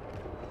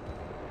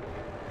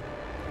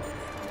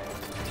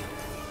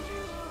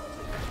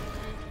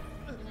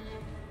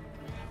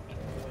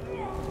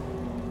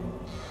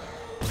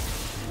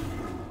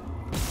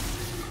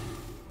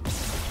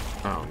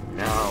 Oh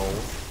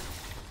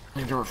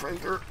no. Indoor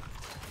finger.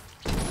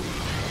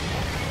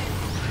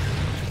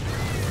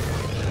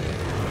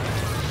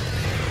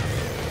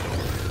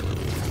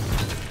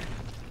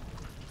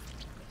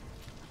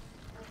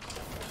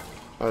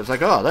 I was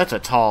like, oh, that's a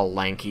tall,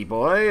 lanky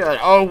boy.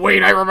 Oh,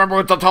 wait, I remember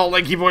what the tall,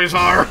 lanky boys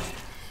are!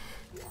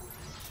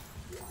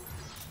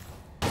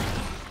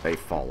 They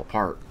fall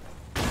apart.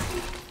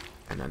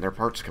 And then their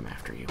parts come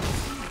after you.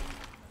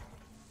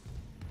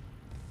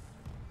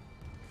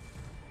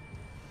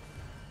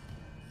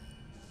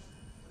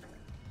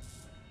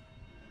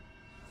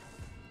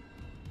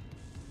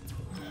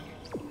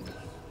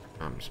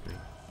 Speed.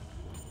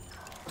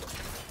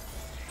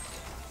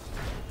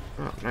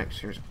 Oh, nice.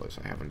 Here's a place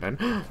I haven't been.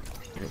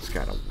 And it's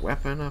got a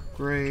weapon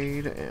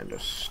upgrade and a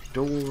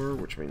store,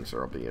 which means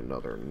there'll be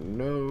another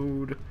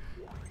node.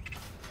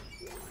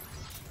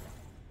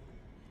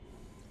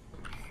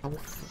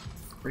 Health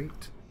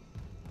crate.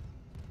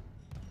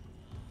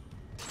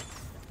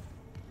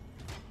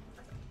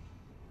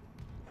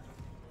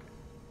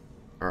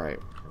 Alright,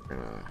 we're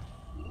gonna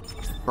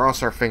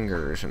cross our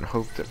fingers and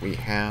hope that we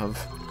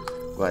have...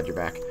 Glad you're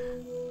back.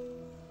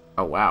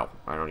 Oh wow,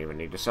 I don't even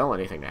need to sell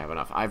anything to have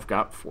enough. I've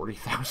got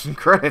 40,000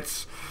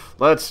 credits.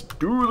 Let's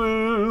do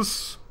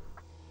this!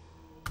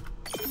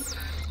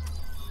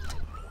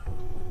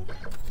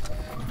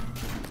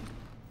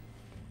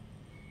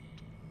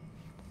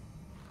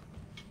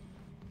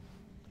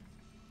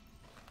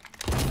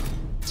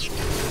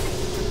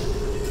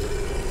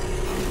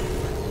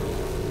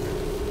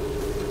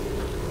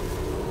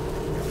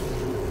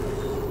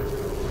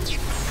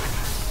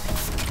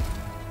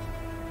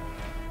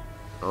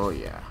 Oh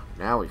yeah,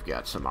 now we've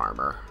got some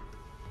armor.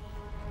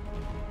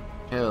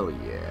 Hell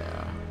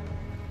yeah.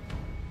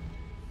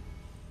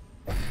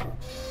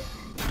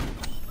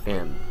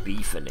 And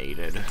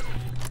beefinated.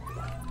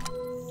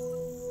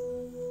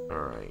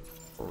 Alright,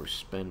 before we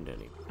spend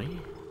any money,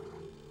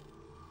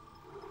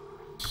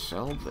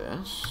 sell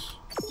this.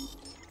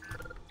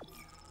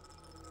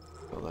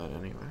 Sell that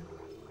anyway.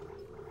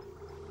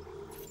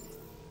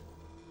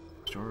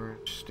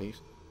 Storage,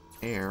 stasis,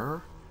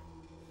 air.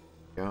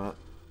 Got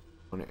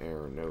one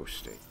air, no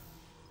stasis.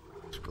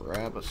 Let's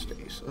grab a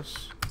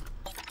stasis.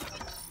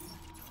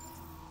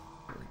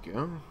 There we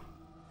go.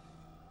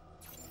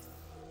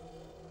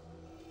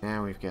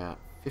 Now we've got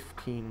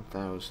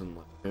 15,000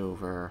 left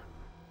over.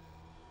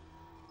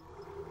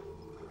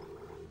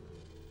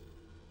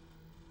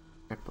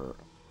 Pepper.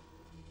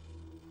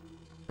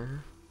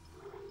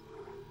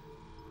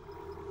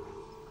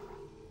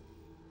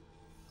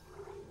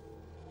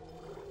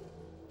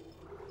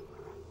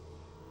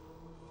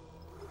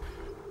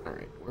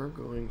 Alright, we're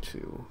going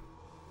to...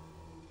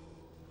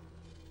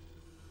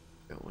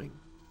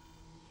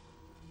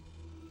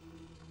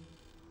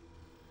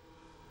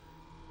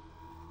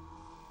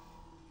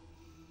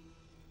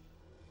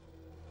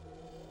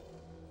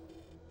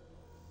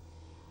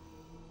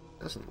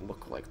 doesn't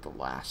look like the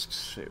last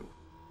suit.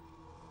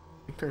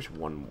 I think there's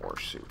one more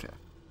suit.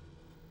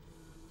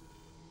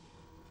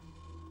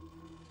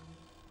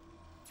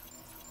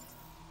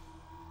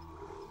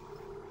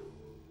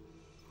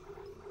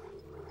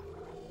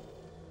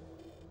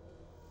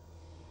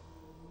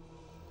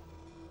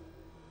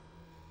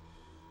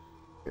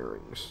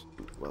 Bearings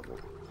level.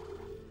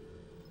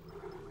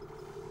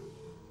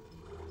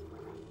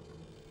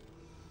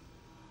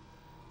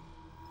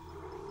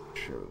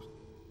 Shows.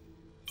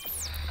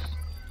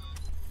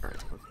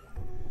 Alright.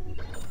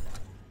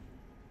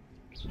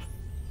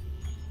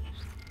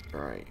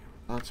 Alright.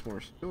 Lots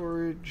more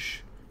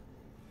storage.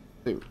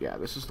 Suit. Yeah,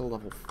 this is the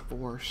level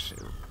 4 suit.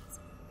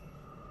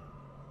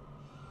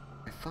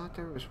 I thought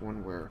there was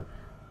one where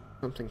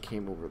something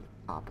came over the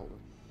top of it.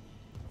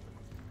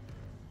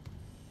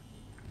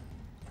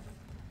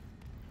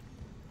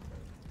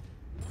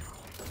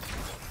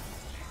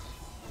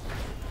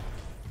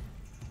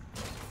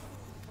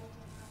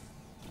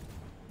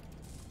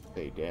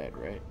 They dead,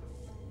 right?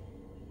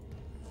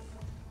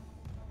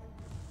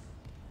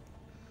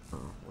 Oh,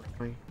 where's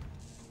my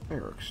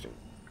fire extinguisher?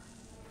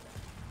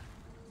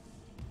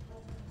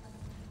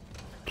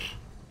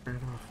 Turn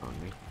it off on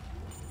me.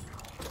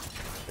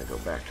 I go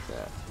back to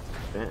that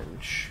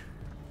bench.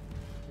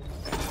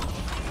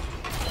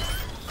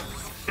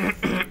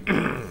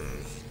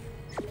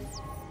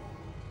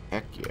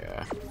 Heck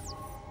yeah.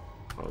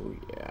 Oh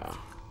yeah.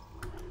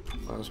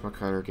 Plasma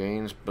cutter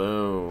gains.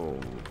 Boom.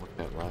 What's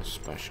that last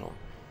special?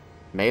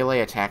 Melee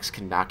attacks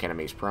can knock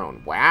enemies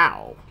prone.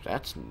 Wow,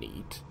 that's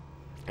neat.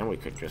 And we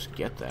could just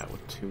get that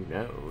with 2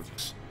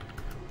 nodes.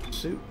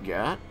 Suit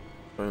got.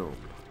 Boom.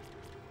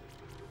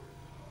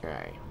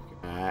 Okay,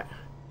 we got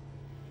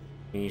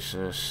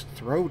Nieces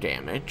throw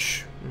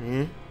damage.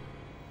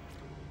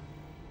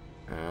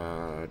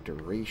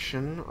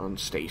 Duration on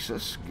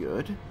stasis,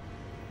 good.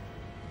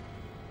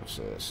 What's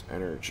this?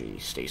 Energy,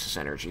 stasis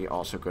energy,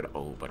 also good.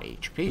 Oh, but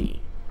HP.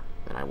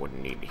 Then I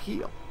wouldn't need to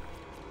heal.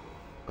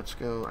 Let's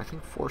go. I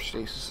think 4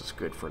 stasis is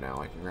good for now.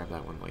 I can grab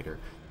that one later.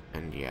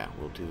 And yeah,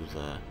 we'll do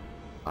the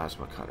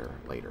plasma cutter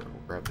later.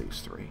 We'll grab these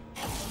 3.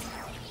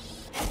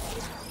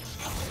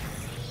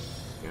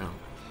 Yeah.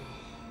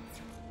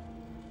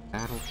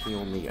 That'll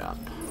heal me up.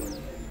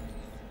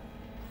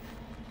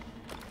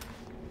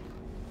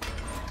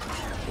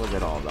 Look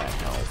at all that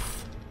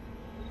health.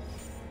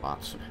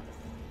 Lots of it.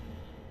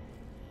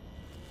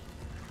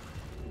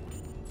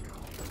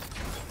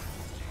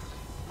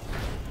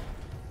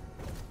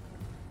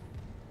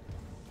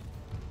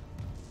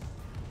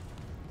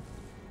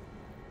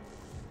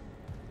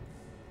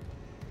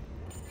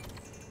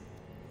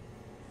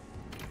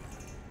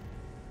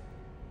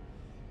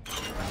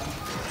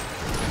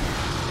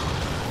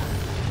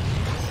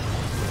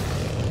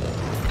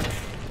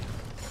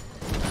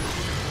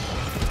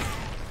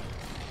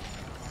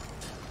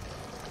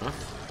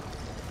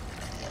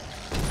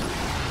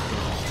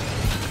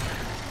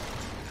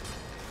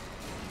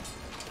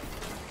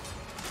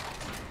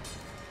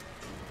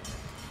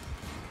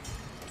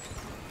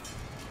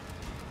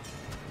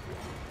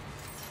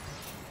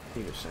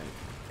 Need a save.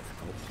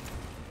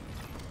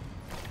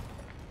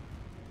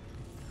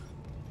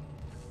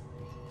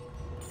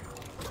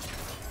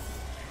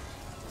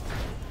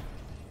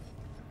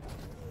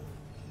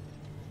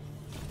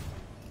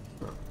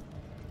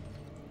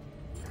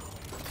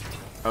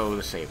 Oh,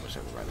 the save was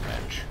over by the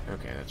bench.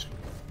 Okay, that's...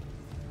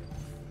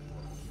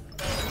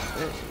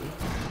 There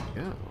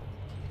we go.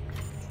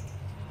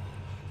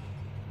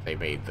 They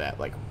made that,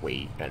 like,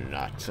 wait and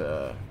not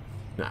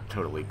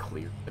totally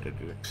clear that it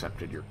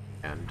accepted your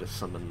command to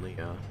summon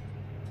the,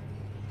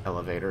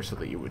 elevator so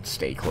that you would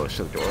stay close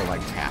to the door,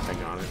 like,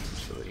 tapping on it,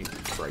 so that you'd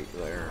be right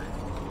there.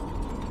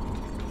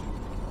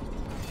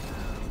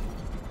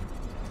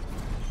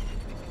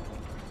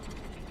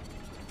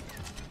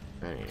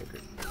 I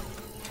agree.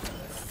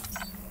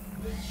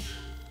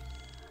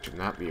 Should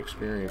not be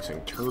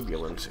experiencing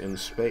turbulence in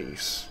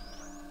space.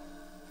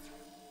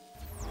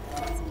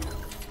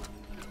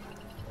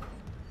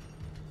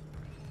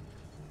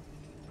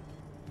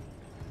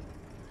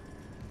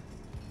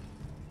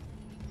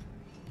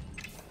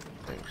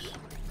 Thanks.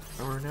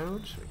 Power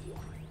nodes?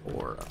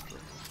 Or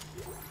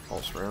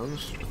pulse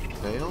rounds?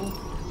 Fail?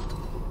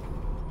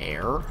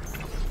 Air?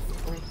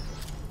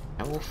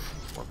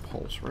 Health? Or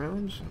pulse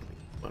rounds?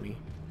 Money.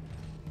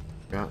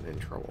 Gotten in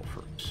trouble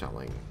for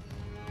selling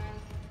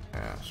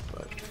pass,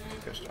 but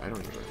I don't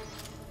even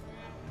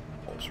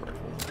pulse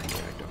rifle. Yeah,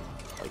 I don't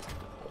like the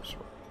pulse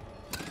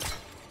rifle.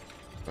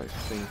 I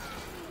think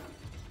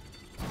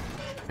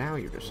now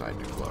you decide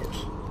to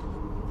close.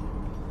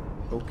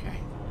 Okay.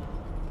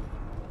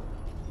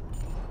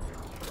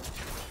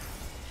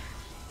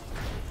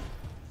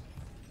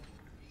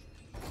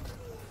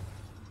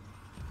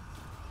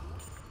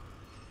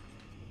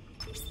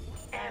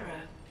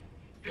 Error.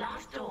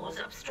 Blast doors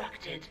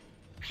obstructed.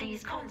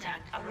 Please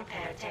contact a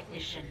repair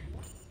technician.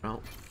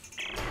 Well,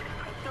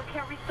 I still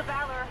can't reach the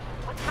Valor.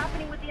 What's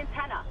happening with the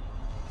antenna?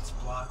 It's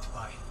blocked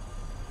by...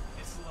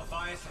 It's the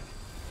Leviathan.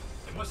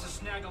 It must have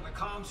snagged on the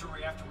comms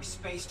array after we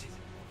spaced it.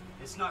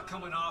 It's not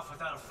coming off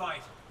without a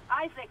fight.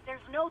 Isaac, there's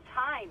no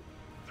time.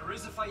 There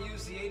is if I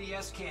use the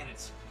ADS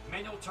cannons.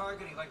 Manual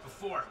targeting like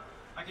before.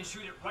 I can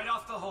shoot it right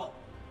off the hull.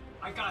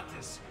 I got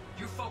this.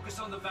 You focus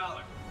on the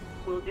Valor.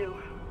 Will do.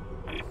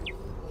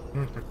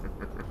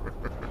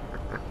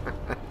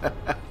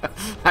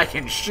 I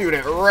can shoot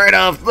it right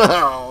off the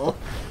hull.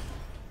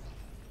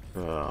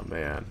 Oh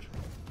man,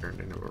 turned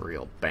into a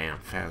real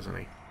bamf, hasn't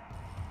he?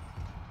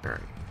 All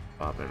right,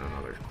 pop in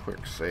another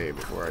quick save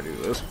before I do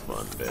this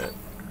fun bit.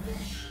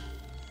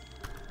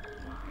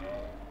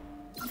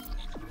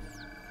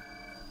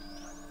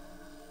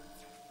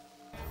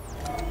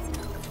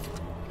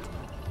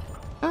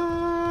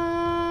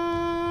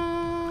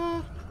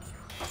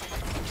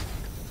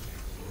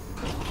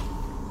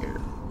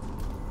 Here,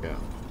 go.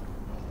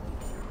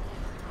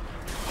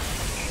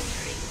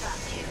 Entering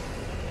vacuum.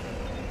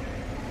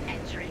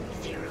 Entering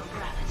zero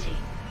gravity.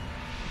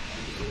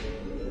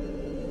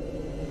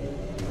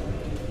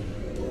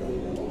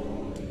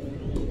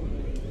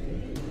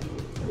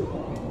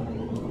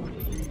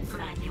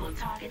 Manual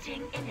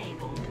targeting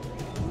enabled.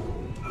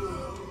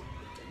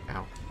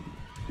 Ow.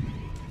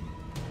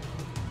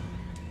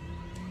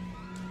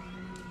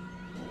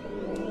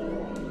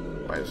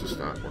 Why is this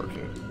not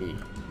working? E.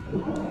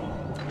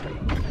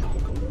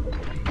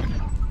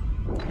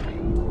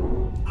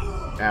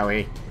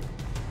 Owie.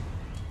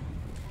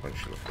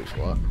 Punch the face a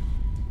lot.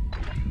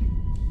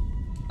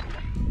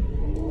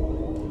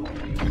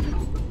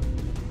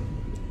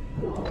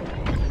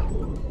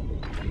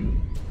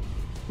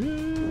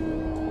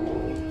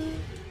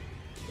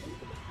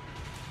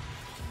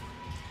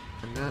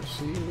 I'm not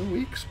seeing the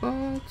weak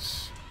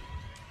spots.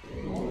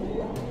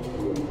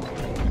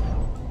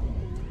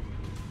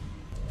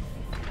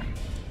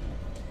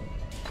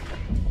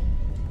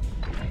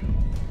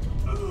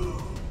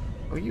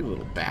 Oh, you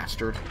little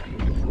bastard.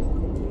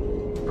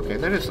 Okay,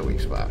 that is the weak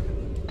spot.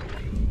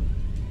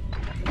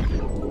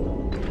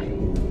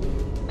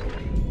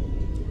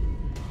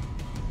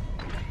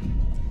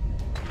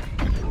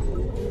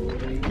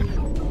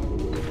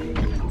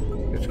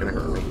 It's gonna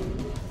hurt me.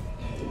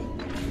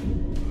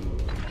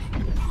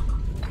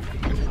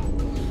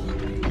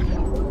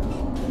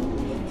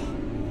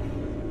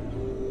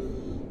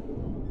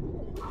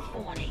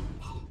 Warning.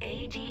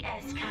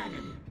 ADS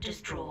cannon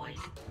destroyed.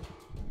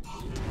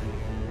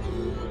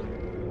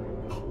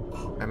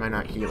 Am I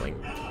not healing?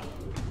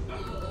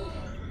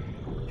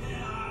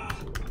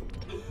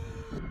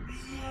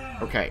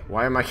 Okay,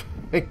 why am I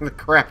getting the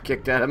crap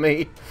kicked out of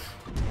me?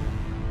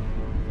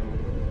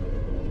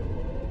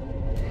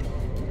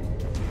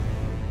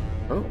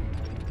 Oh.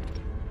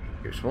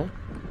 Useful.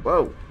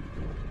 Whoa.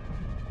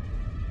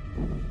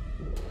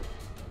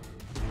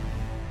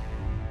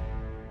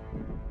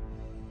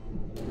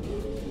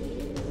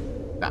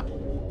 Stop.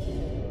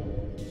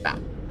 Stop.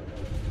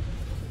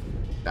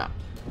 Stop.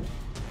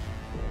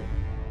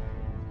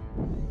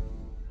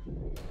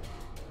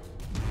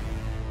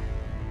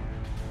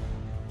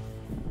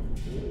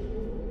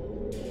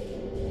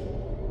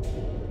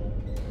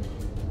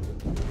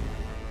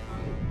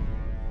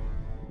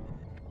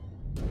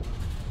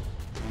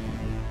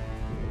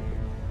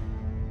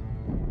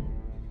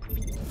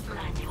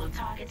 Manual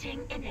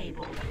targeting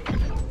enabled.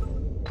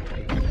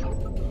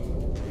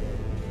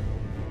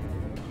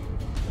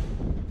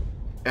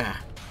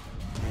 Ah.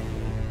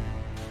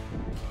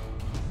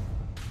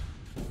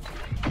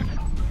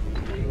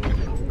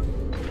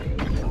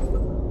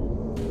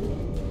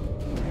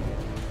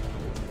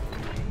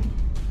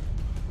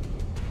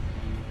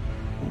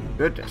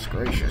 Goodness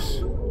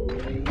gracious.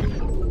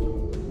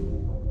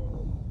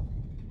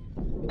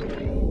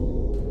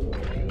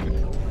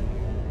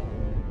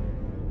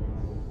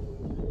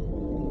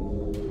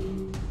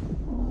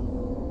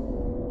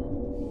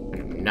 I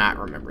do not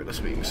remember this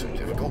being so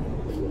difficult.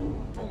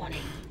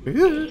 Warning.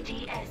 Yeah.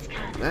 ADS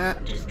cannon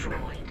That.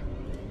 destroyed.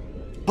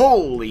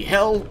 Holy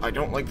hell! I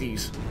don't like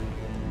these.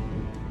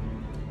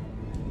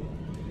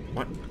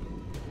 What?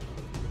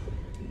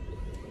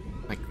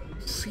 Like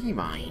sea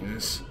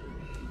mines?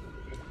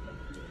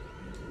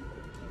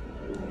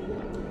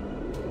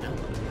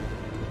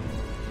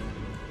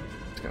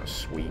 It's gonna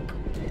sweep.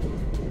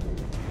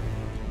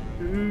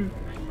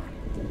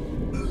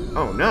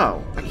 Oh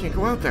no! I can't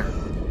go out there.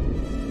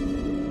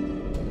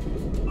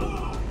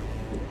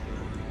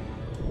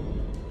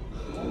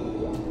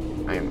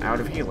 I am out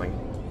of healing.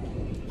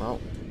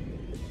 Well,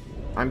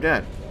 I'm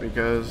dead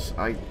because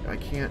I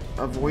can't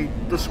avoid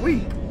the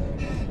sweep.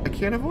 I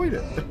can't avoid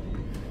it.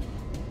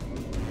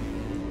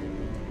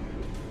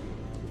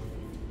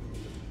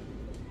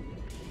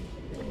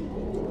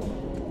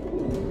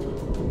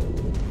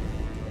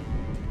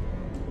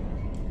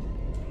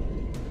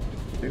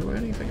 Do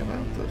anything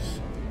about this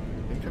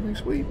incoming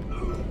sweep.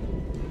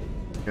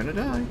 Gonna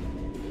die.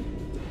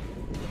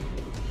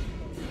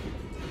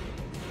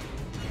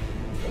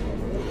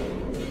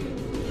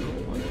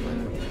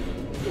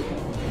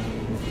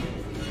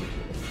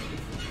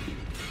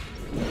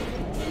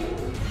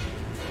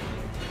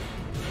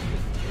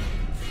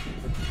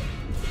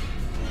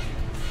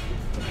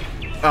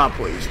 Ah,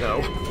 please,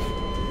 no.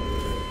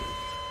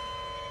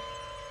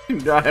 Do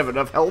not have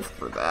enough health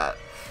for that.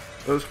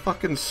 Those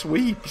fucking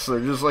sweeps. They're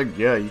just like,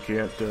 yeah, you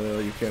can't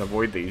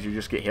avoid these. You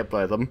just get hit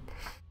by them.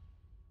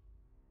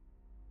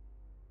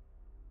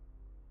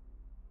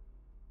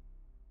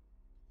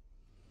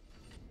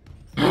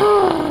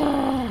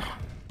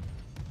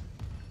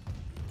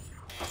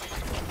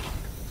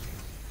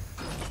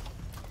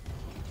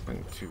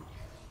 Going to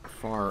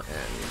far end.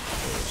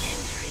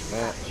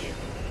 That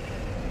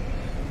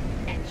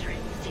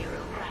Entering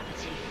zero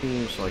gravity.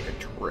 seems like a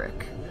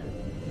trick.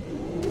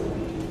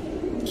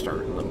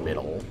 Start in the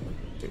middle.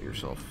 Get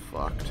yourself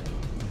fucked.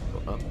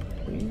 Go up,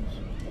 please.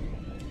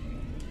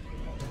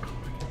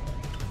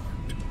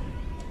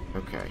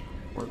 Okay.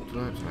 Worked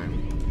that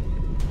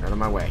time. Out of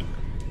my way.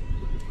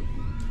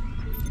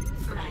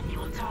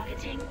 Manual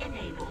targeting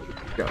enabled.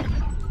 Go.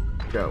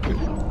 Go.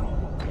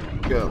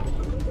 Go.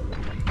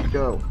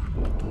 Go.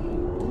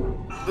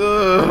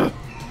 Ugh.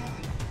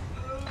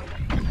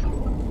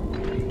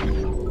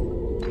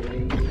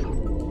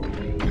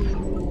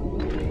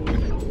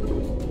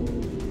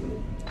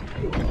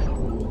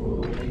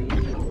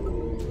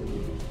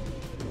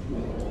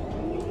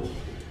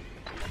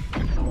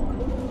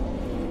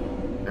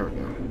 There we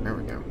go. There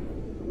we go.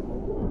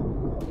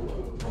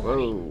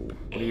 Whoa.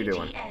 What are you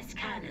doing? ADS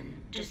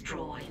cannon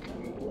destroyed.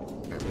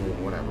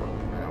 Whatever.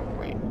 I don't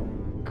wait.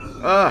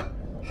 Ah!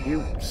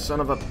 You son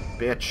of a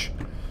bitch.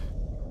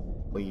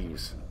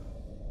 Please.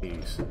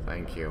 Please.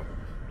 Thank you.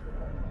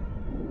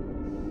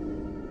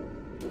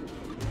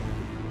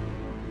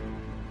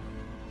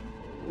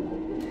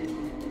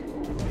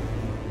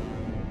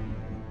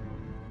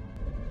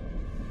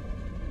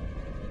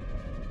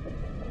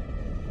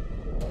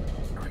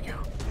 There we go.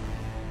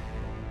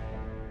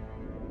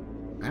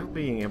 Now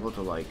being able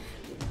to, like,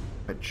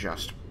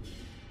 adjust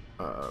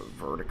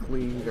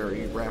vertically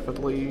very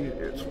rapidly,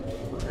 it's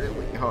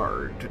really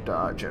hard to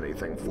dodge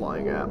anything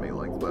flying at me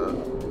like that.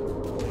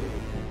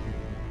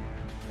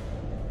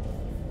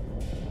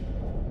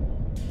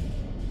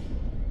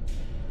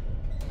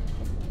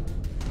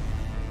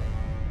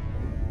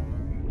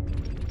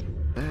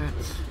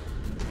 That's...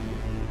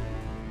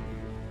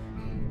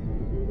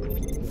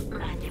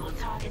 Manual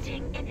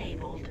targeting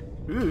enabled.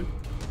 Ooh.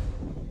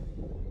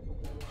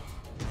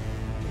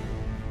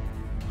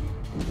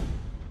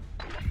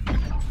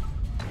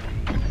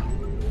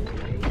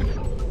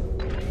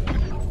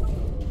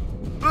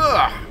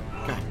 Ugh!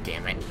 God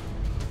damn it.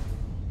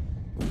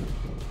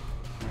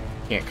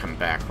 Can't come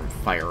back from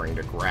firing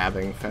to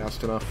grabbing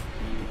fast enough.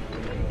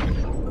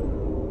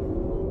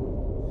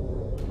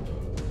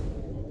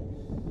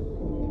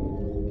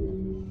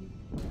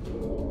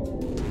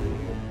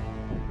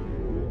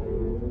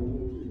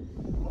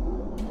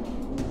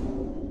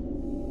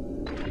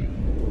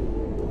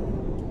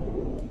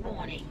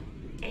 Warning.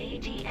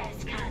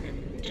 ADS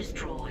cannon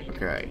destroyed.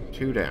 Okay,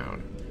 2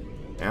 down.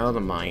 Now the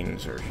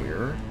mines are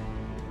here.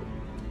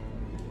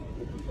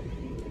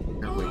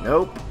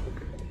 Nope.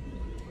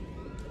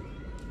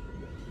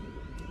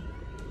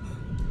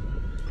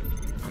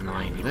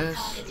 Mine this.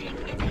 Targeting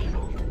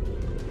enabled.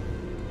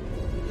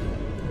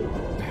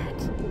 That.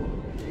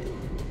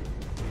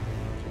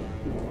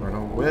 Run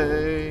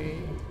away.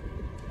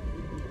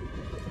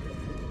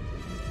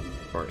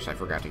 Of course, I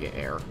forgot to get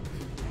air.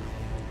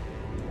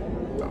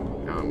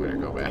 Oh, now I'm gonna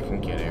go back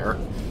and get air.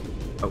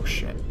 Oh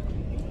shit.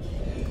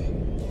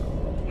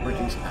 Where'd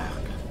these back?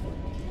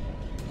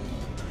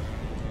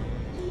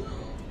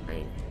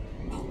 Right.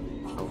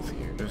 Health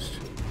used.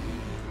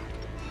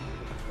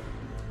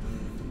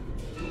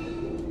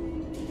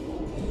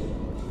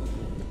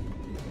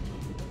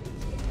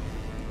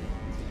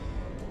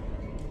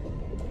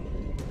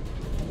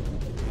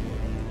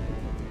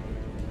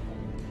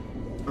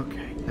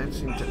 Okay, that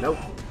seems to... Nope.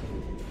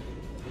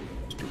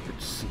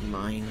 Stupid sea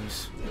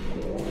mines.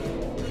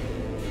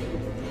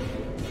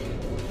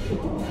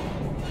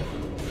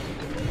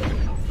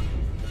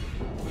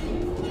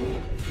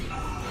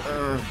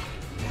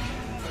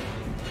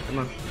 Come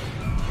on.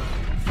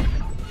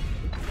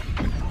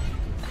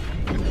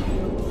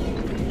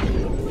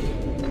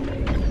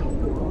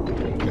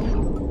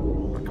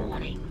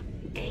 Warning.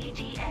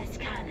 ADS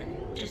cannon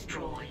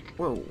destroyed.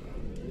 Whoa.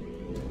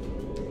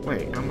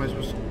 Wait, how am I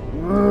supposed to...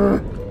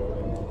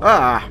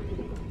 Ah!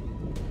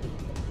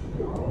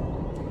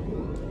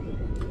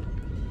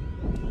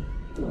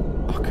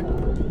 Fuck.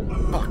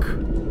 Fuck.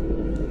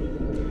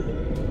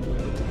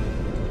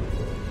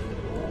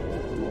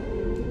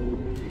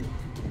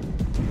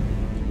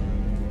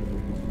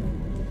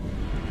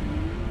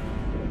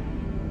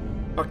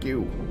 Fuck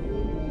you.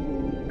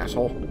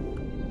 Asshole.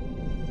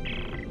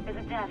 Is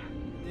it dead?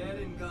 Dead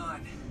and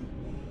gone.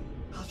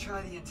 I'll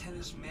try the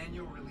antenna's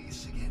manual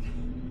release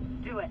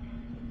again. Do it.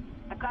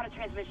 I've got a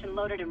transmission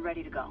loaded and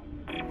ready to go.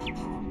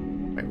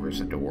 Wait, where's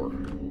the door?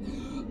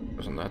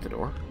 Wasn't that the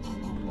door?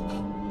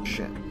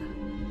 Shit.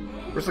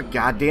 Where's the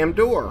goddamn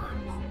door?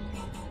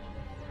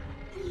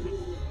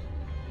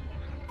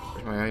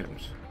 Where's my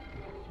items?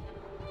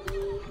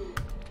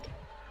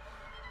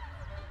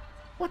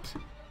 What?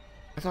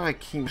 I thought I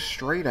came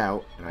straight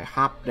out and I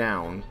hopped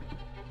down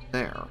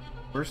there.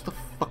 Where's the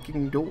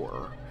fucking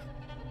door?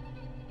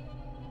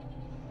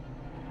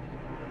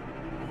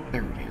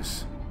 There it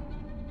is.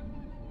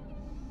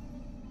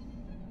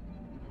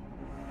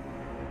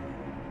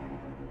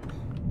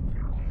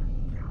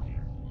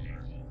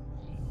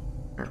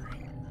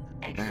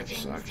 Alright. That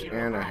sucks.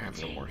 And I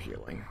have no more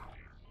healing.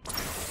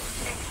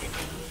 Exiting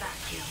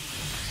vacuum.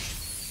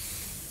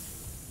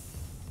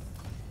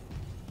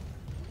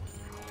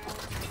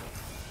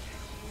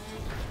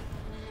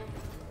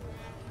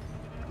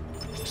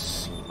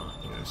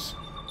 C-minus.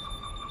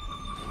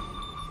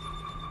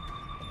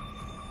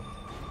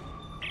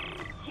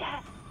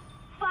 Yes!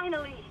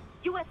 Finally!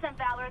 USM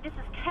Valor, this is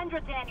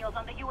Kendra Daniels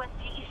on the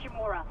USG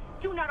Ishimura.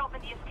 Do not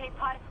open the escape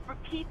pod.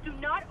 Repeat, do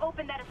not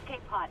open that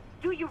escape pod.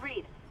 Do you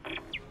read?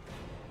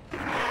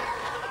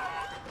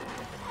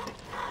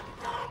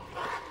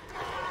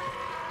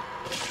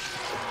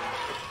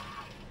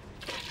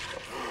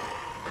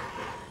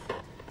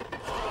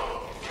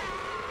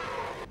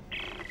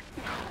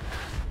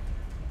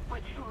 We're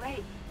too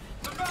late.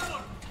 The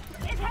Valor!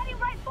 It's heading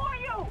right for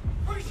you!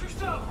 Brace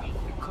yourself!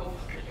 Cole.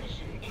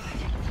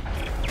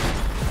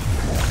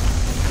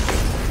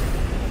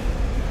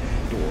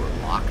 Door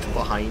locked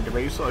behind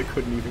me, so I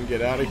couldn't even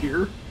get out of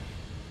here.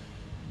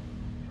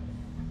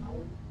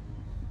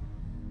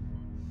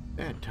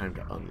 Bad time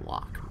to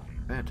unlock.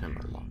 Bad time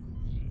to unlock.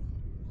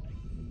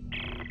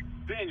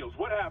 Daniels,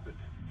 what happened?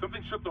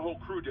 Something shook the whole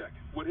crew deck.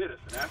 What hit us?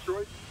 An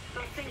asteroid?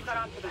 Those things got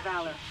onto the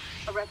Valor,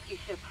 a rescue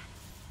ship.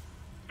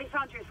 They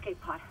found your escape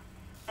pod.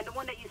 And the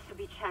one that used to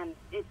be Chen,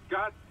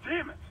 God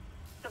damn it!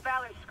 the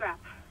Valor's scrap.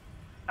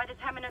 By the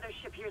time another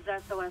ship hears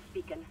the SOS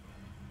beacon,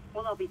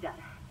 we'll all be dead.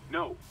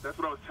 No, that's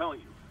what I was telling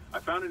you. I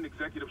found an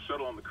executive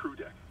shuttle on the crew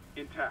deck,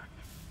 intact.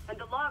 And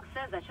the log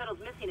says that shuttle's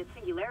missing its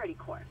singularity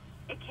core.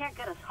 It can't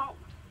get us home.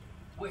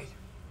 Wait,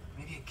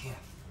 maybe it can.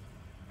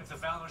 If the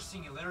Valor's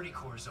singularity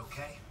core is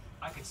okay,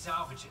 I could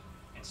salvage it,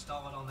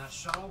 install it on that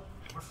shuttle,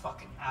 we're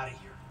fucking out of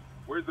here.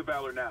 Where's the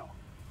Valor now?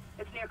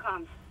 It's near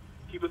comms.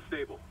 Keep us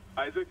stable.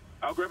 Isaac,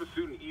 I'll grab a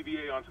suit and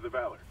EVA onto the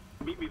Valor.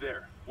 Meet me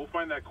there. We'll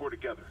find that core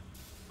together.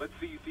 Let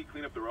CEC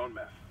clean up their own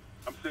mess.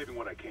 I'm saving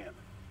what I can.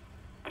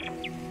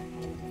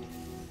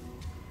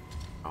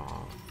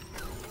 Aw.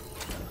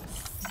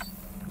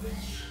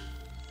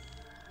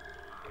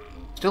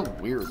 Still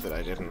weird that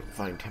I didn't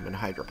find him in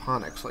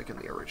hydroponics like in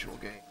the original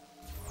game.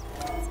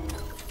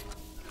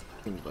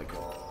 Seemed like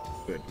a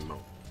good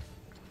moment.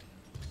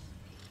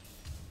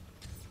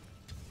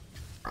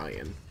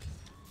 Ryan.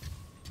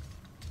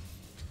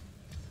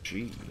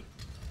 Gee.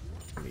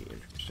 That'd be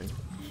interesting.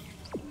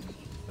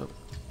 Oh,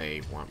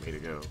 they want me to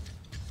go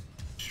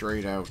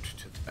straight out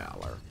to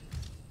Valor.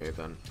 Okay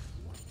then.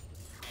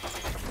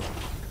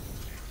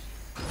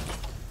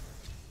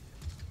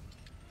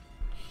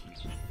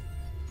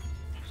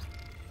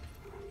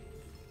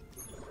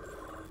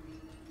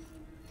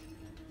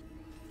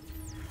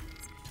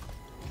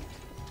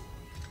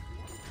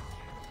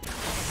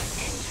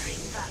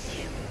 Entering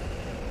vacuum.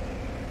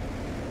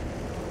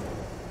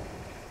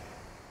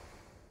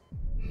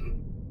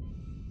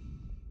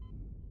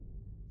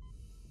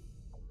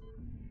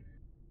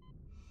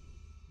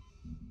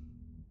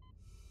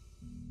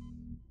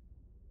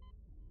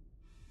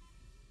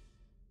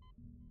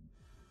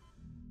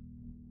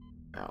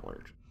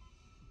 Valor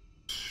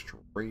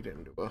straight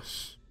into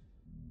us.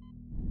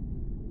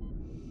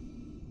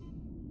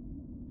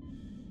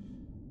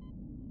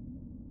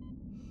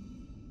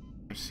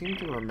 I seem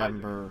to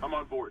remember. I'm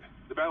on board.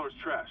 The Valor's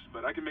trashed,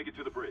 but I can make it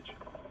to the bridge.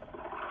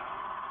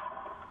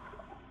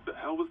 The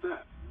hell was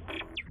that?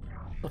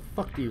 The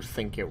fuck do you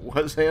think it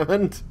was,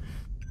 Hammond?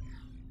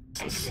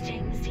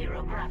 Exiting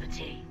zero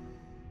gravity.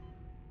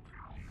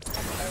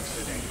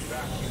 Exiting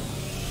vacuum.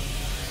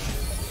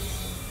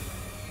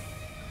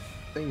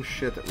 Same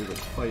shit that we've been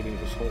fighting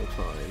this whole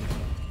time.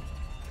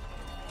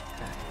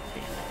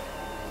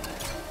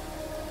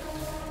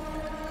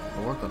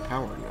 I want the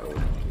power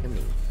node. Give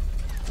me.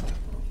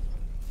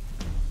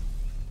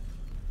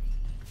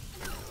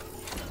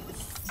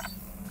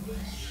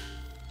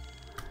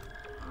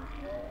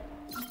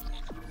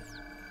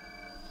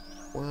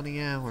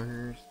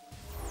 $20.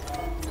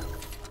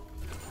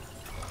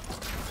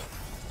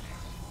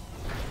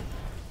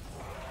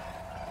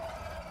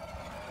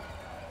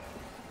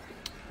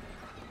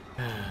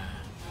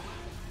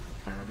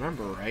 If I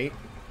remember right,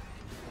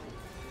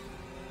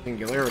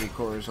 Singularity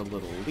Core is a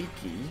little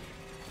leaky,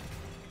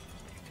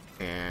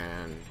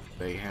 and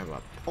they have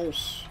a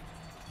pulse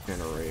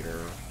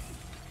generator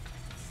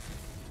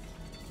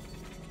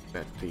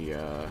that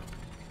the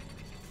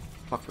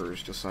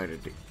fuckers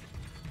decided to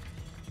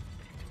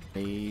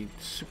made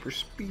super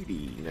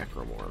speedy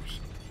necromorphs.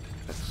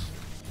 That's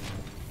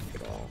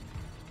it all.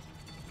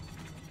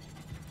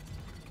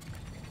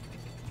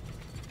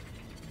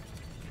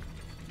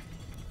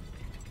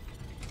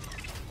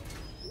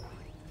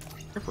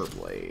 Ripper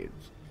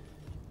blades.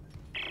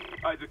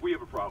 Isaac, we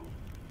have a problem.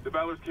 The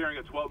Valor's carrying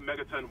a 12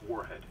 megaton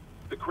warhead.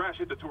 The crash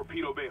hit the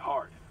torpedo bay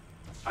hard.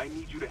 I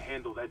need you to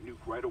handle that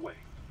nuke right away,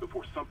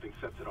 before something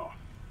sets it off.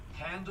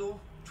 Handle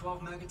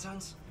 12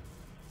 megatons?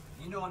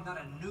 You know I'm not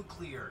a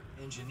nuclear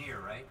engineer,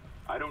 right?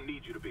 I don't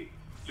need you to be.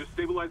 Just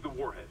stabilize the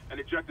warhead and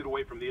eject it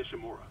away from the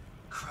Ishimura.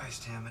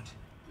 Christ, Hammond.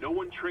 No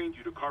one trained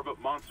you to carve up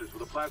monsters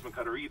with a plasma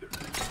cutter either.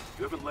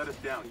 You haven't let us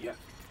down yet.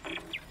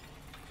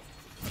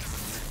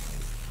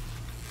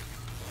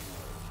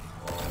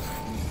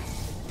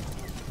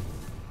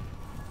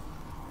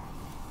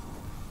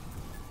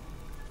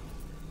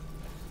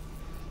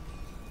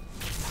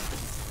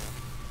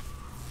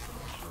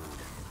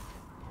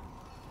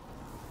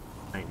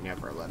 I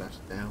never let us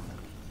down.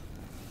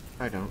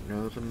 I don't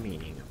know the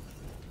meaning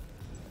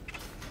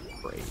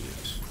of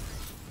phrase.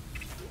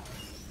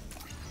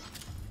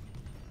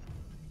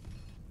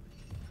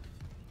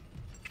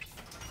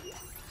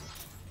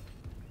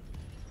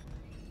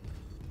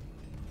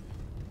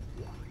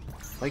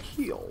 Like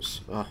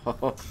heels.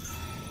 Oh,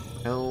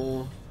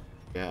 hell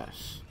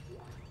yes.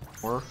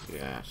 Or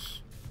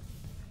yes.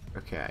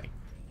 Okay.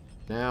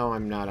 Now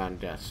I'm not on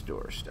death's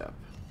doorstep.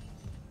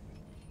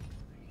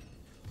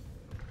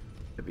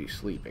 To be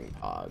sleeping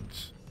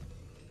pods.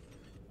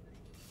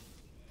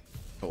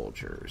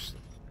 Soldiers.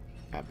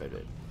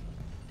 Habited.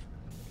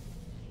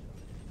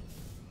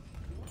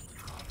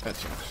 That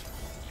sucks.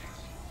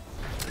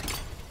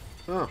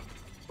 Oh,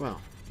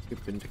 well,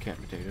 you've been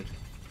decapitated.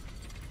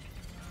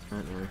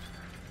 Not nice.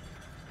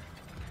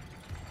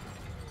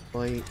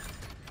 Light.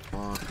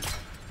 Walk.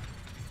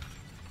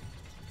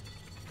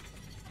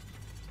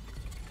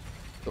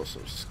 Still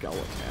some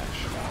skeleton.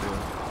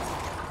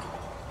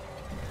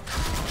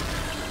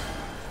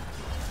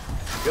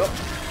 Yep.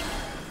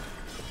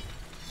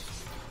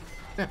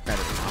 That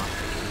better than not.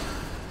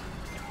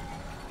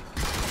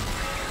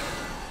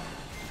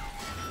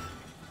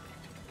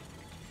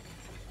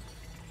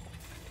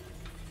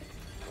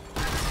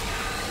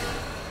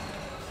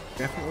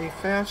 Definitely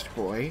fast,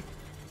 boy.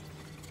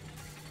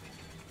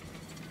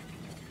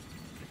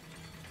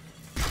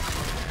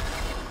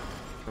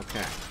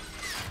 Okay.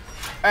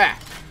 Ah!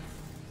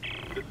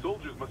 The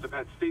soldiers must have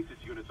had stasis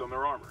units on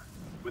their armor.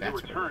 When they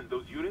That's returned,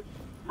 those units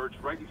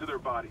merged right into their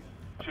bodies.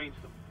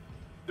 Changed them.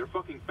 They're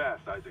fucking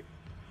fast, Isaac.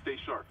 Stay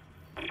sharp.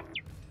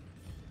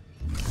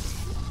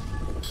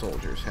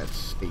 Soldiers had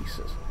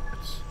stasis.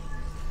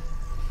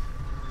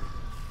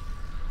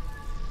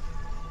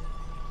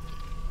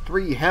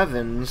 Three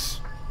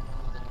heavens.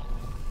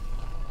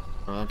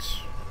 Well,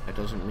 that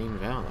doesn't mean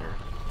valor.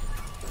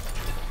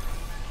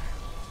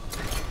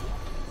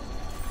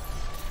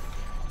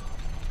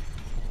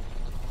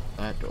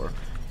 That door.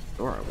 The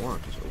door I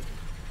want is over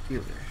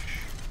here-ish.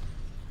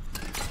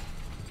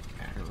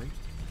 Battery.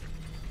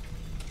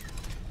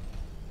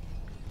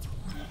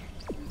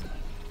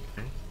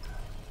 Okay.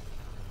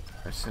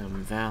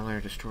 SM Valor,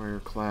 Destroyer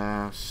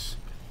class.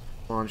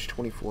 Launch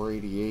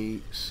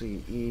 2488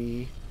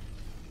 CE.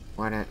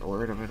 White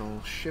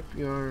Orbital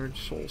Shipyard,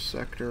 Soul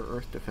Sector,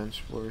 Earth Defense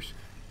Force.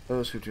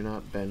 Those who do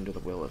not bend to the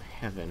will of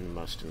heaven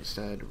must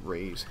instead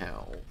raise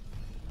hell.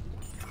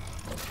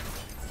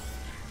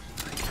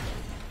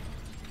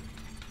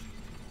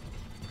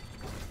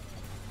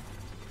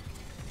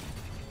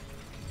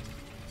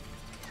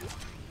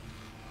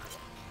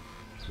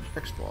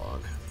 Text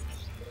log.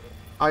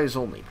 Eyes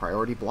only.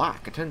 Priority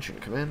black. Attention,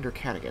 Commander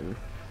Cadigan.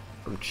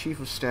 From Chief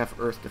of Staff,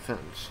 Earth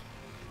Defense.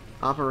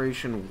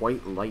 Operation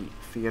White Light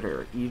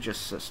Theater. Aegis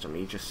System.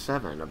 Aegis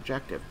 7.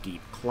 Objective.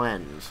 Deep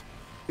Cleanse.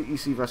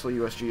 AEC vessel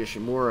USG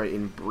Ishimura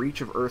in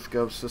breach of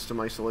EarthGov system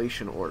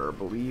isolation order.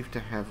 Believed to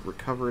have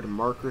recovered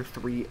Marker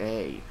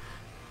 3A.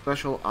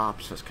 Special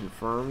Ops has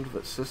confirmed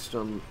the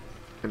system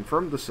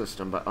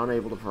but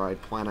unable to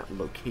provide planet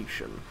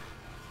location.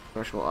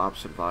 Special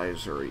Ops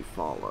Advisory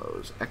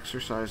follows.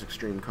 Exercise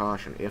extreme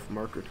caution. If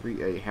Marker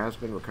 3A has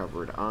been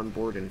recovered,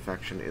 onboard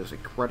infection is a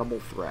credible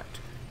threat.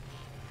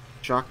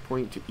 Shock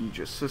point to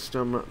Aegis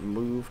system.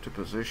 Move to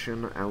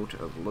position out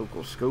of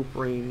local scope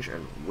range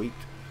and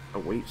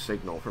await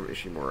signal from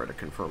Ishimura to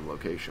confirm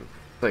location.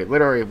 They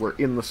literally were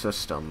in the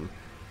system,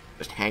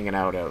 just hanging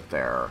out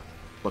there,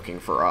 looking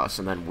for us,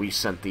 and then we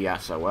sent the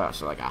SOS.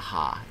 So like,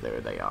 aha,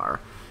 there they are.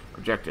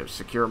 Objectives: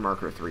 secure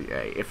Marker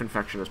 3A. If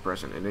infection is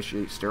present,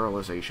 initiate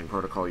sterilization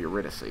protocol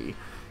Eurydice.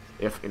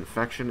 If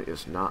infection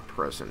is not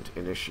present,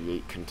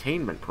 initiate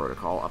containment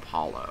protocol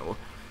Apollo.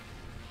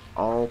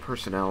 All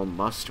personnel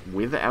must,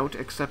 without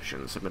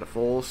exception, submit a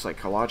full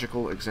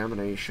psychological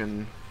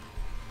examination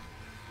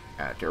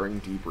during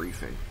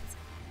debriefing.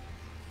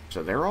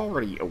 So they're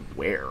already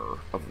aware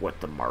of what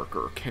the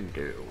marker can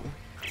do.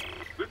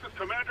 This is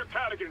Commander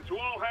Cadigan to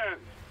all hands.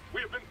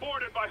 We have been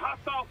boarded by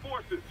hostile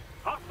forces.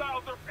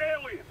 Hostiles are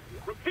aliens.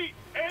 Repeat,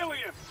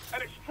 aliens,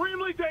 and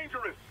extremely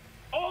dangerous.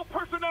 All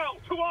personnel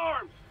to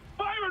arms.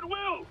 Fire at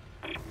will.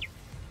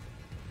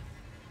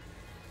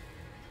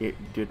 It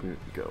didn't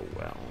go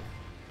well.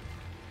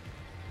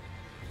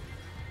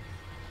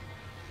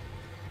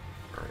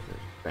 Alright, there's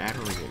a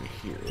battery in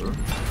here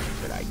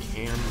that I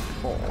can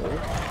pull,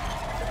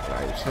 but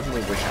I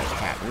suddenly wish I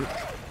hadn't.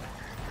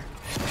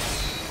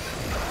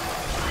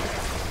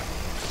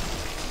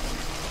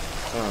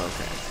 Oh,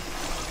 okay.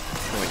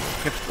 When you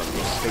hit them,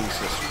 the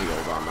stasis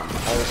field on them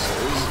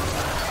pulses.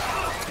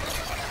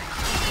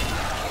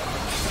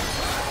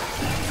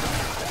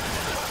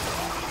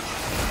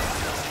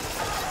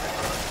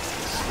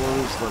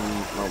 Slows them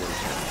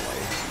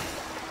momentarily.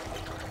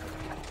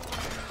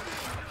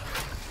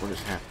 What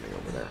is happening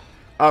over there?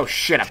 Oh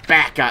shit, a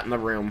bat got in the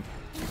room.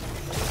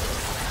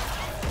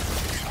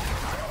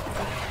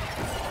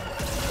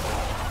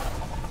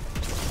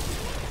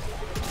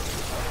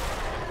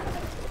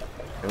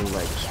 No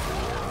legs for you.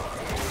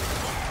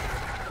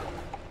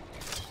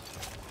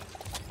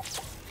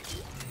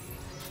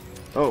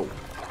 Oh.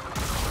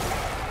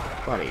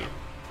 Buddy.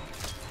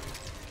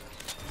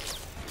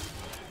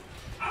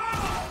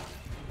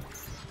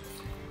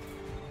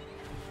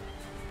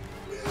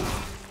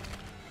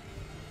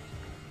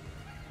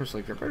 I was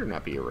like, there better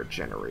not be a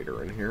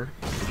regenerator in here.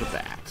 Look at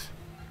that.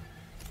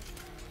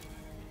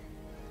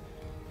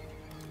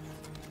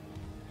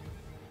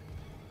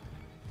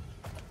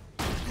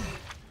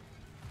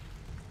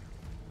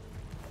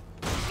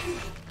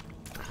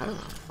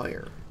 Ah,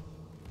 fire.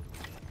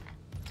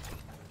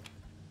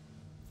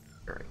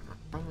 Alright, I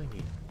probably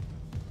need...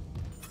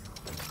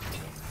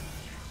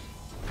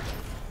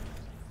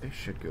 I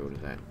should go to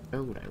that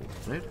node I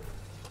wanted.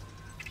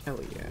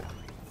 Hell yeah.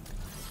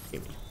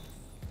 Gimme.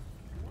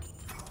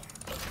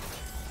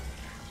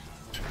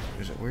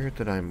 Is it weird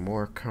that I'm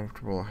more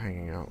comfortable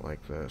hanging out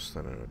like this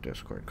than in a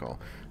Discord call?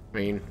 I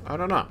mean, I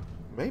don't know.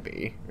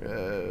 Maybe.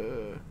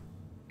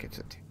 Gets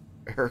it.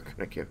 We're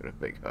gonna give it a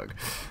big hug.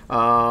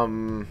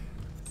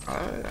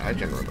 I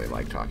generally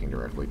like talking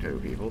directly to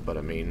people, but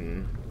I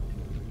mean,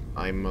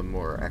 I'm a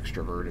more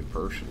extroverted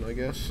person, I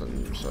guess,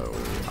 and so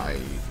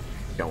I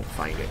don't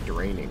find it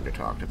draining to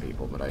talk to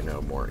people, but I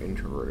know more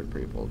introverted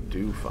people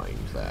do find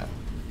that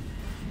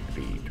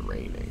to be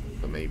draining.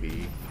 So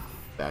maybe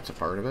that's a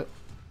part of it.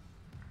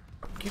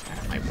 Get out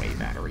of my way,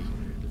 battery.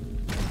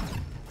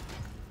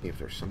 See if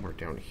there's somewhere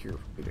down here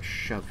for me to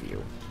shove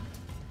you.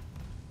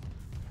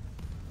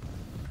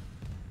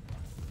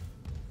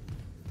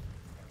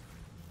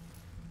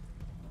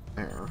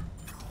 There.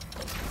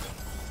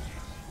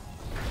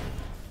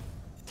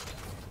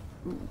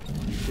 Ooh,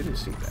 didn't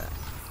see that.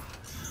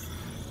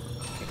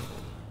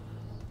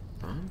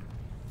 Huh?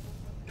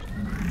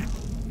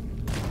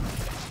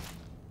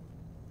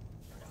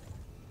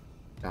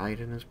 Died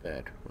in his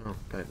bed. Well,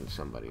 died in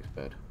somebody's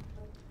bed.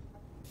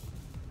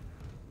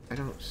 I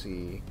don't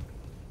see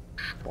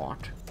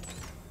spot.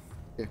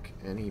 Pick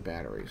any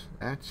batteries.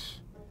 That's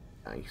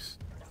nice.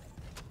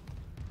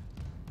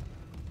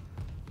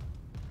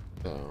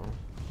 So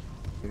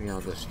maybe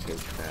I'll just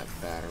take that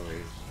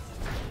battery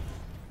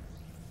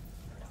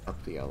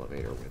up the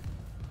elevator with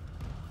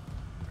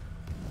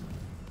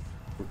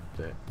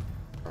the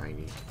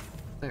tiny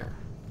there.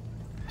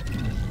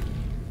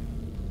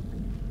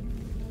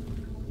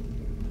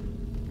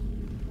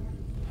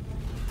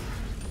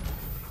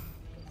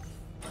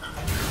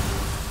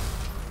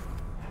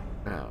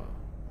 Oh.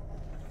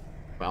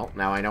 Well,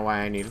 now I know why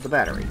I needed the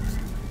battery.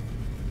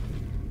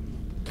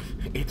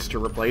 It's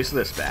to replace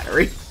this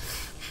battery.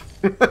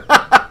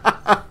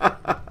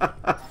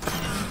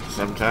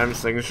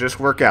 Sometimes things just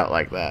work out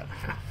like that.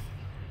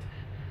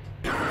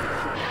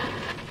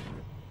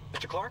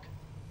 Mr. Clark?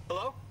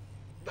 Hello?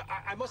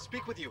 I must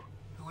speak with you.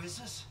 Who is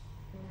this?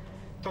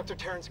 Dr.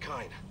 Terrence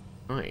Kine.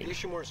 Fine. The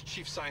Ishimura's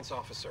chief science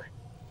officer.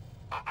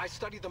 I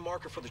studied the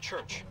marker for the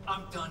church.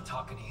 I'm done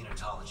talking to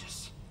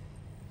unitologists.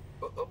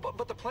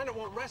 But the planet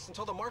won't rest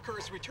until the marker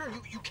is returned.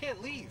 You can't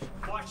leave.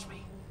 Watch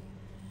me.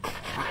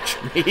 Watch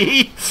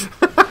me?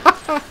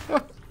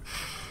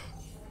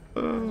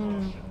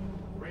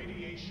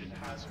 Radiation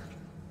hazard.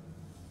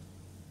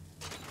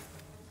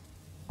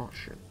 Oh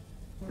shit.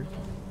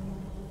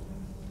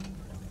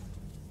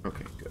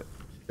 Okay, good.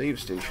 Save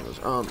station is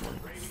online.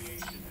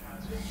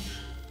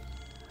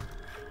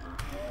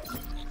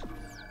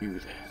 Do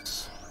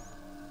this.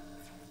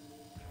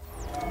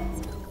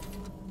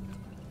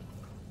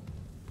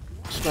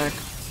 Smack.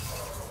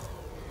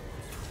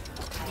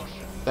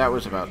 That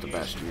was about the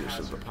best use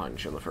of the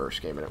punch in the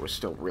first game, and it was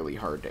still really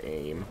hard to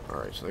aim.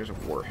 Alright, so there's a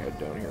warhead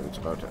down here that's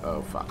about to...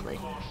 Oh, fuck me.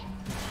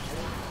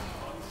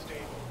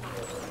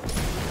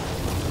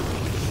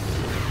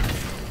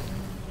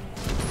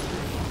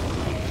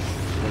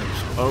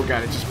 Oh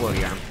god, it's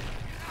exploding on him.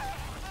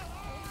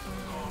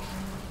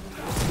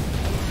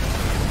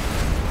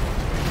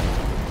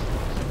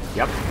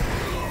 Yep.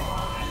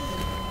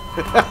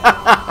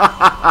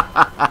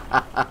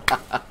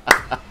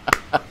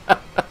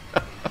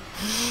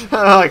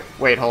 Like,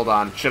 wait, hold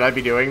on. Should I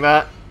be doing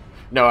that?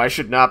 No, I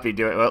should not be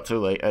doing... Well, too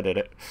late. I did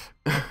it.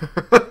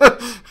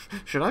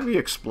 Should I be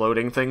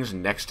exploding things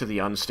next to the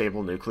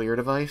unstable nuclear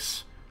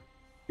device?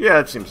 Yeah,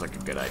 it seems like a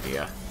good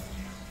idea.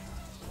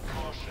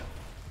 Caution.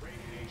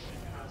 Radiation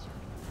hazard.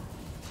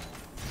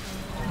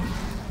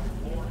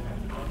 Warhead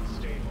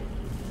unstable.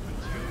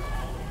 Contain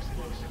all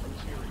explosive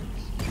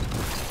materials.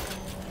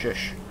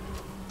 Shush.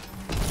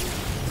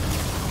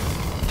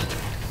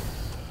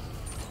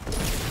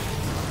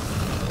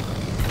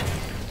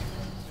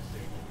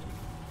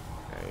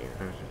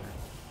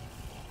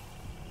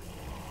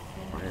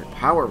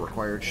 Power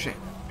required. Shit.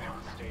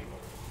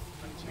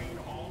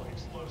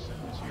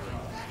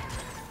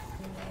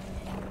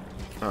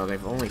 Oh,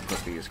 they've only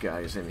put these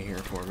guys in here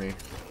for me.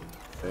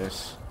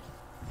 This.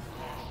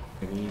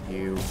 I need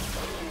you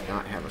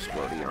not have a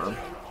splody arm.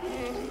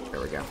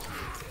 There we go.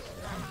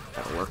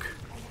 That'll work.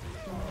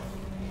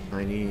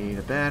 I need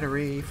a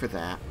battery for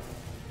that.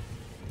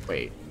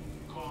 Wait.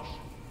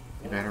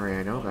 The battery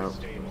I know about,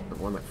 the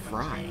one that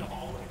fried.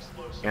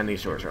 And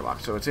these doors are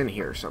locked, so it's in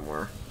here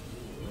somewhere.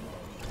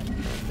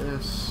 Like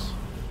this.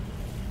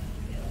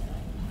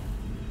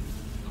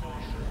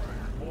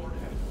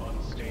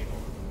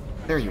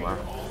 There you are.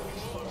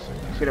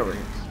 Get over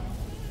here.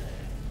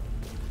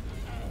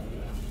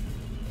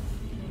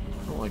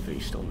 I don't like that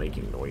he's still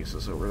making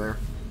noises over there.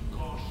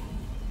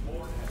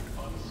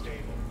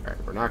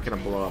 Alright, we're not going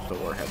to blow up the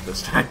warhead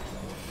this time.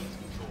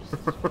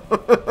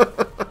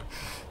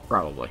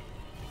 Probably.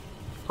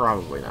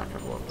 Probably not going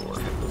to blow up the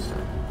warhead this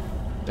time.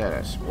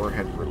 Status,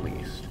 warhead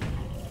released.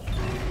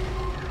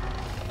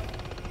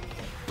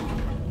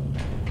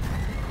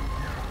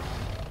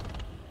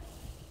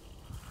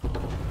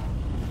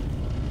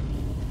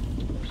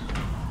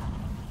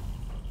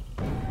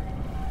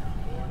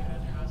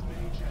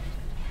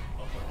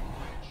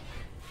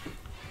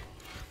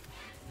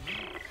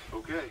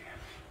 Okay,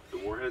 the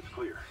warhead's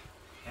clear.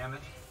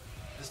 Hammond,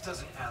 this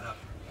doesn't add up.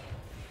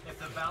 If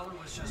the Valor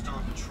was just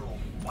on patrol,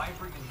 why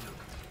bring a nuke?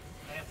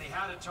 And if they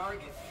had a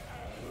target,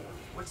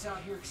 what's out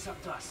here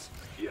except us?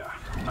 Yeah,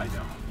 I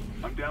know.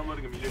 I'm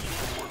downloading a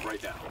munitions report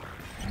right now.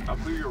 I'll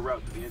clear your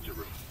route to the engine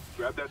room.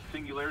 Grab that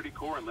singularity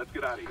core and let's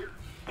get out of here.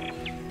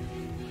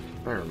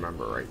 If I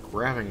remember right,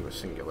 grabbing the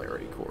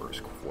singularity core is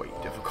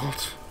quite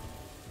difficult.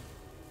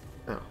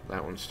 Oh,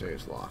 that one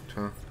stays locked,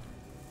 huh?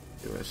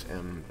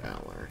 USM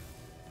Valor.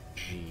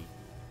 G.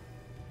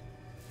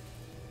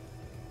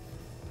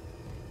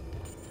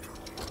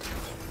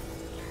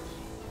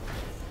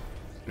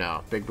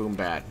 No, Big Boom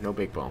bad. No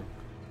Big Boom.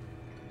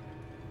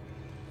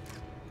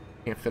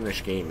 Can't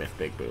finish game if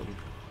Big Boom.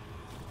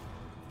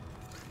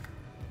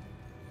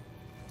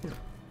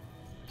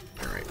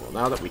 Alright, well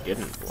now that we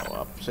didn't blow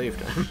up, save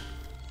time.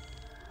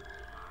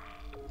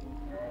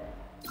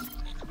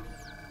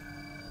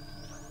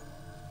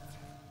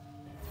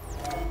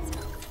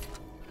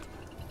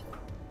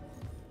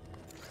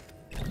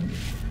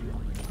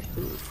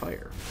 Ooh,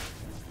 fire.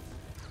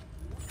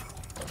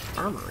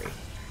 Armory.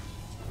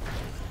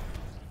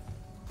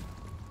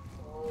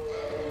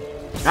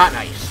 Not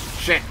nice.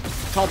 Shit.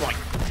 Tall boy.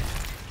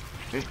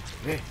 Hey,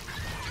 hey.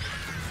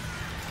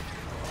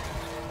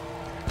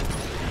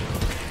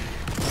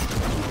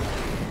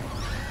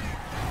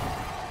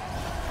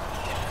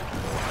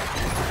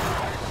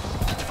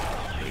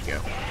 There you go.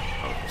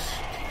 Oh, this.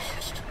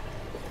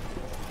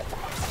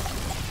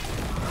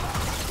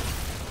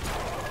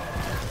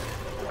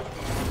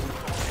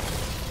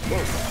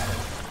 Whoa.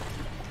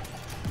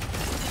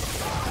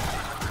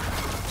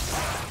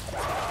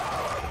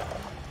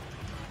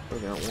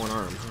 Got one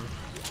arm, huh?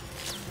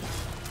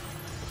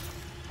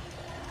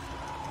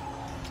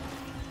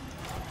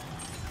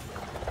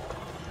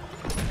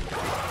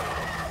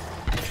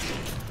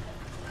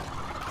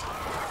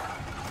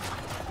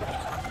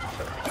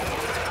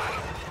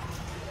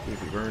 See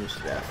if he burns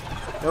to death.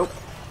 Nope.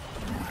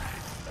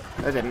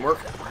 That didn't work.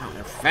 Wow,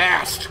 they're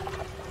fast!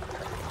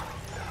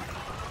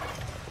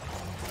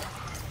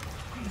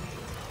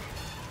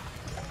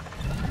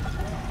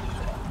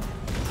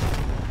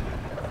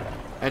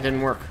 That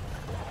didn't work.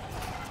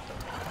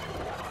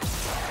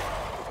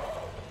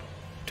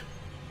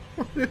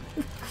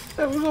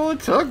 That was all it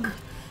took.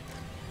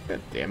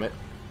 God damn it.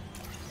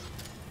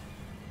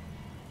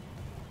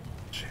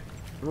 Shit.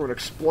 Threw an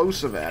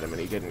explosive at him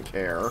and he didn't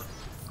care.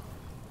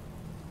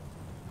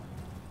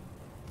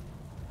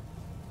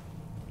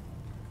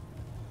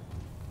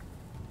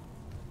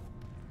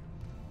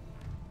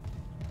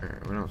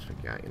 Alright, what else we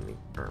got in the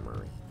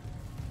armory?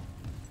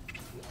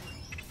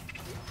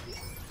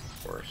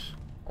 Of course,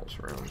 pulse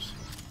rounds.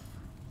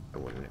 I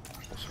wouldn't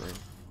pulse round.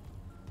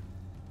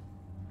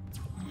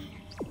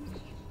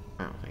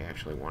 Oh, they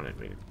actually wanted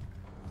me to...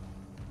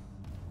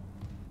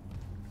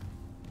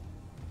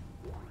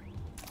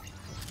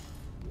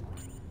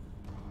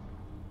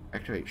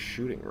 Activate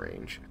shooting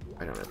range.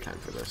 I don't have time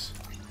for this.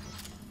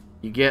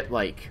 You get,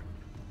 like...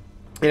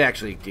 It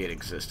actually did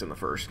exist in the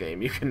first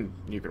game. You can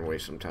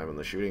waste some time on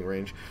the shooting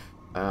range.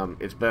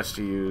 It's best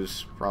to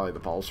use probably the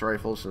pulse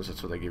rifle, since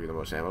that's what they give you the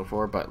most ammo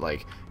for, but,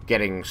 like,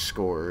 getting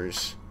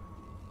scores...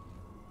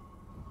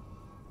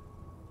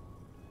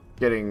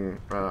 Getting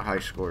high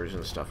scores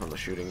and stuff on the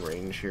shooting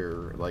range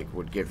here, like,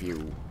 would give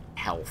you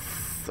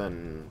health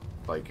and,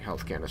 like,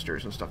 health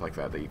canisters and stuff like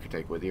that that you could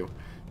take with you.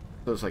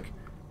 So it's, like,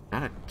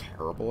 not a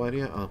terrible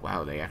idea. Oh,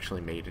 wow, they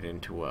actually made it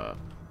into a,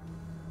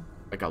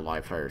 like, a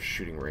live fire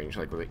shooting range,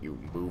 like, that you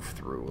move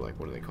through. Like,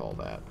 what do they call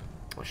that?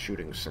 A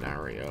shooting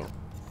scenario.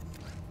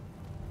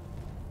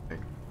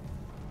 Okay.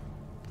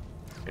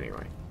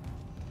 Anyway.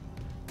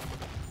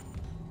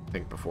 I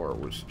think before it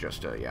was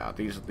just yeah,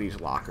 these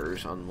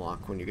lockers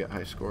unlock when you get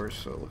high scores,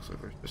 so it looks like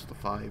there's just the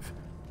five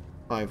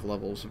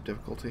levels of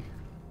difficulty.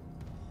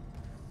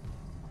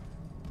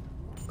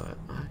 But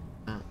I'm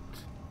not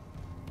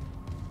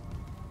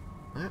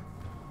that.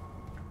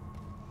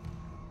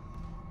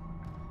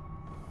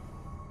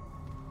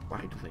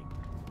 Why do they?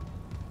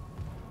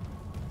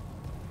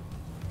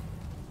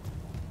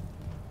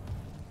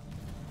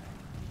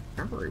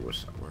 Memory was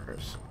somewhere I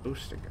was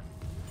supposed to go.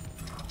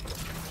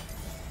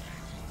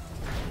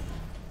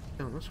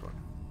 Down this one.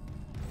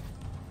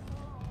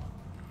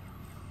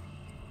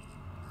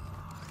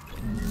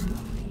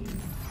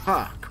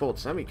 Ah, cold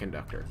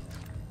semiconductor.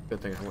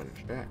 Good thing I went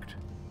and checked.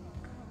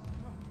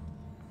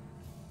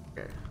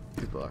 Okay,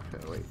 you blocked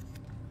that. Wait.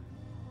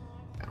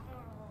 No.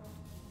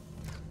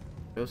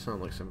 Those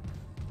sound like some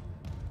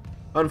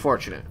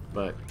unfortunate,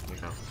 but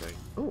you know, like,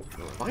 oh,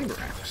 line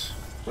racks.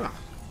 Ah.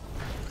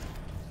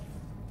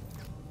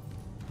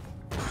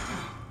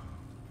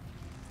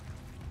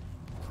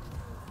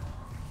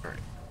 Alright.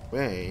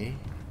 Way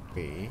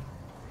we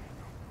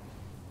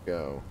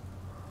go.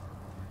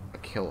 A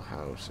kill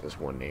house is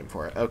one name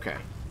for it. Okay.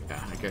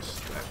 Yeah, I guess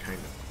that kind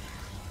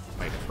of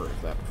might have heard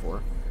of that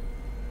before.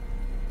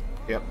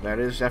 Yep, that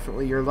is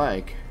definitely your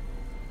leg.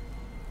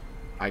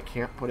 I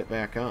can't put it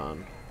back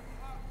on.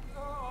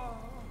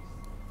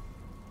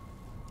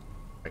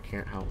 I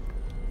can't help.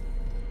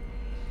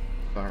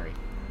 Sorry.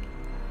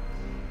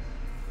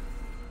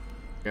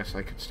 Guess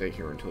I could stay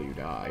here until you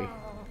die.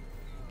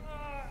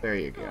 There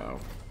you go.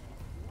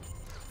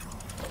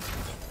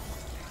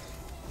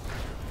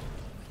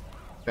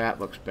 That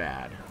looks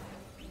bad.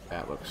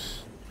 That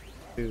looks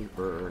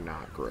super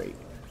not great.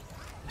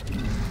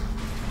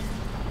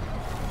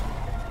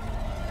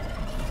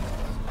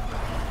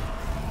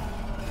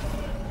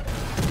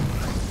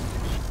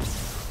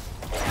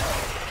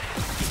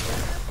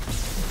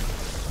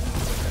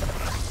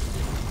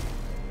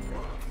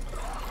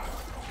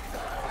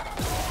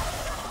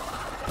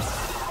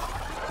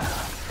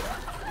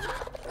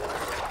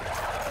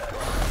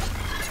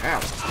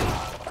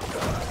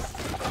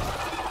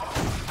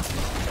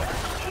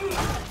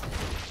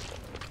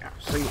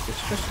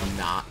 It's just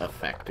not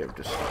effective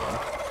to stun.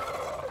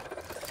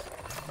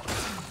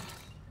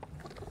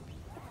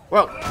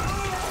 Well,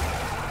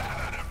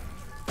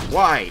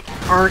 why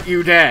aren't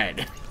you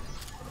dead?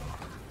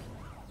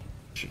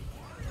 Jeez.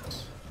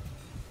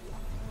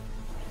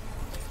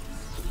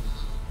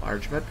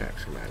 Large medpack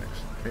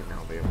schematics. I think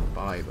I'll be able to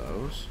buy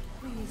those.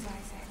 Please,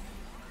 Isaac.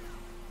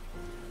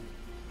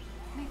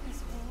 Make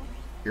this work.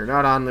 You're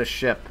not on the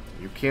ship.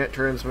 You can't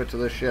transmit to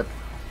the ship.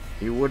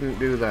 You wouldn't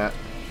do that.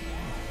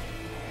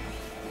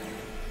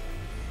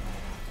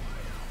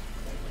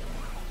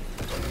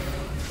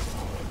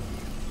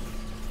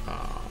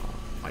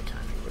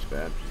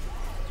 Bad.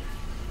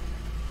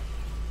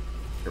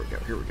 Here we go,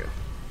 here we go.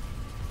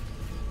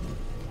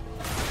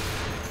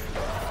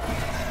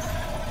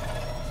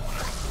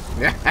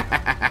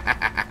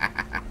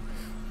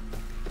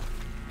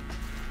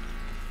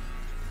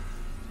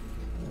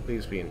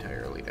 Please be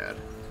entirely dead.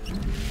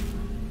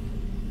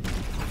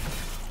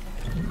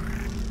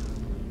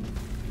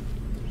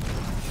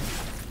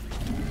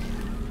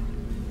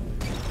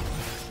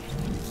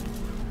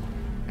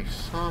 I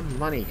saw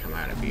money come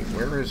out of me.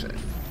 Where is it?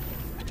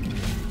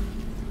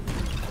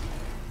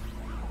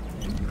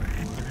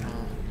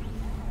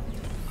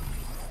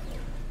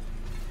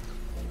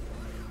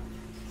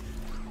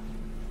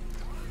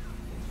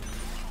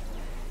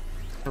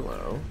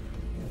 Hello.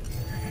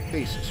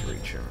 Basis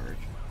recharge.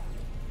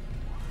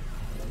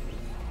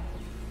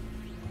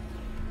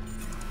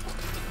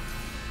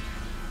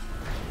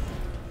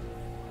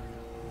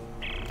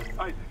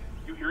 Isaac,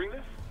 you hearing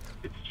this?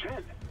 It's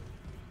Chen.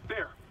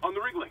 There, on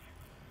the rig link.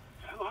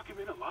 Did I lock him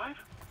in alive?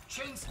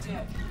 Chen's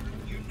dead.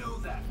 You know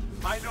that.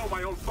 I know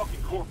my own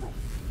fucking corporal.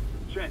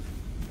 Chen,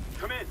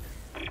 come in.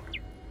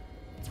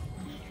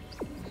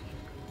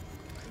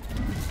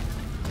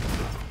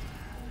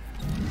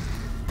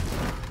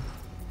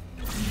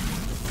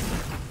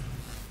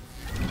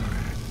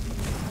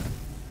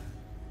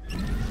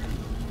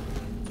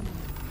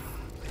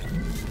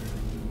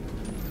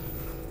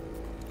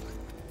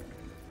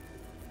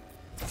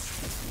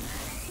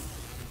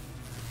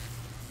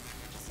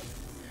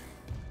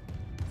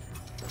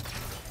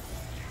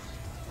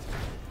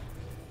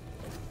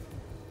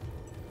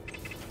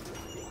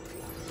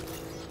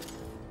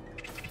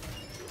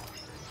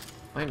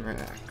 Mine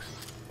racks.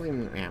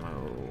 Flame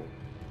ammo.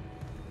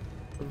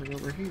 Something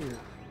over here.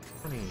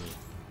 Honey.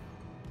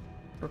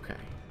 Okay.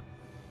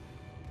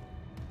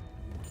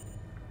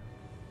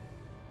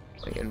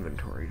 My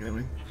inventory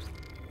doing.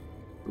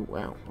 Ooh,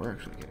 wow, we're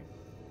actually getting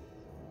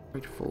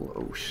quite full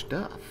of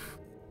stuff.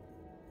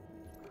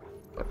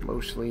 But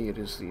mostly it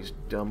is these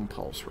dumb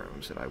pulse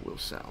rounds that I will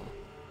sell.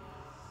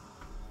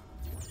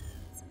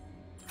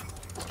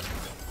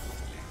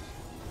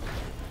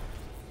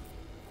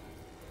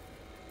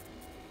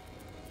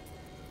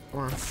 Come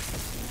on.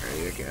 There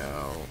you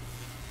go.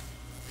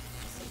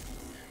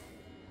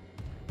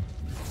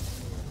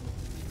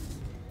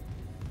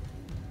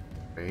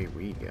 There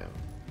we go.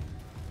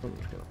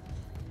 Let's go.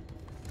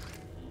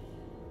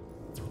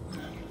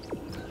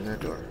 In that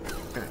door.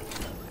 Okay.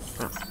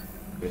 Oh.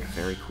 Good,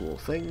 very cool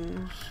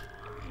things.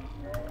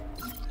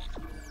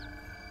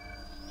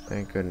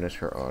 Thank goodness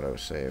for auto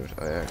saves.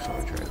 I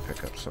accidentally tried to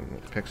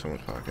pick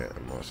someone's pocket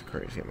and lost a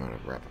crazy amount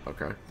of rep.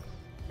 Okay.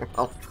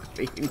 Well,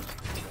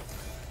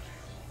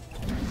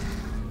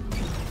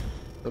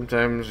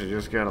 Sometimes you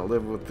just gotta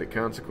live with the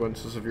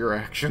consequences of your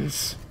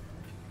actions.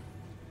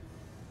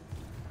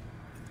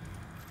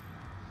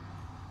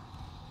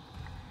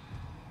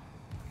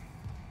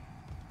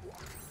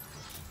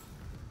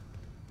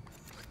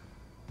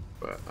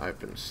 But I've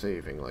been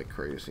saving like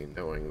crazy,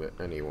 knowing that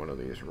any one of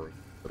these rooms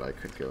that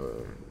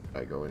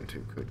I go into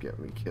could get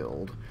me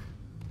killed.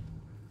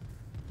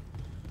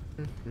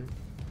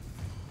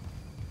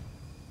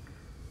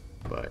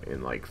 But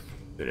in like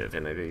the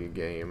Divinity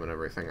game and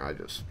everything, I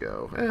just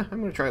go,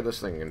 I'm gonna try this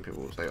thing, and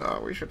people will say,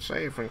 oh, we should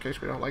save in case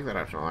we don't like that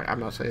option. I'm like, I'm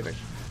not saving.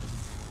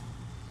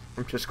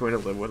 I'm just going to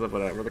live with it,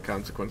 whatever the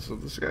consequences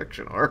of this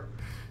action are.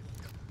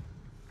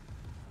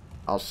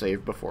 I'll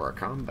save before a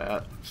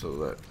combat so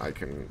that I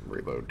can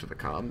reload to the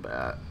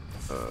combat.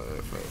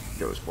 If it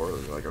goes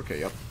poorly, like, okay,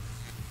 yep.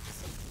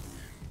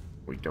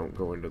 We don't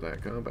go into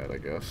that combat, I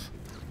guess.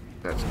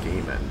 That's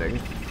game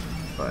ending,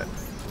 but...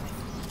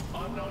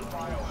 Unknown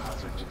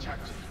biohazard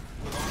detected.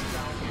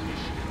 Lockdown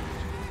initiated.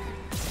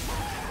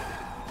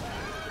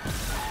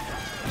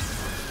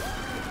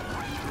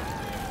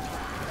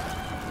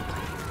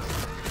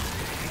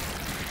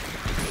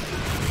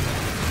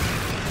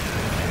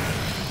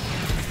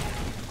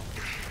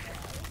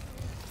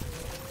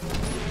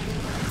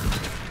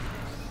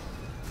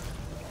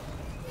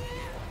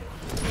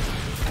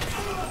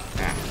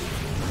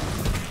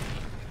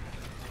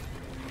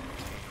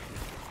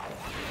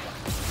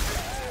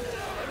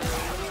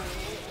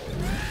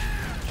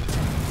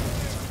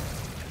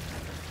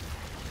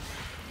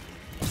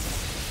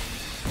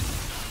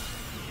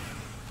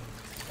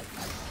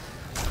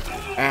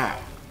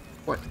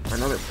 What?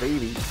 Another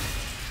baby?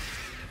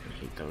 I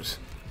hate those.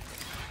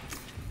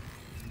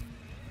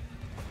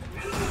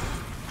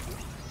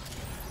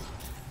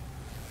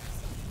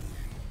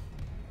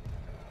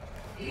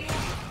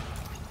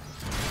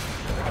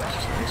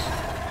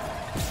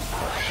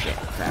 Oh shit,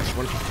 fast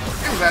one.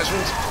 Two fast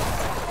ones!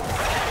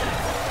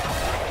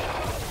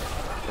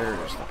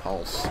 There's the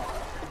pulse.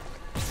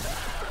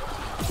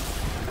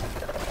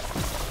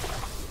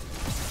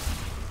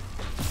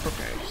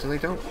 Okay, so they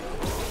don't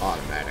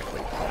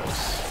automatically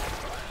pulse.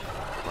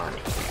 On it.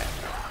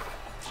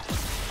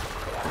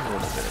 A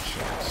little bit of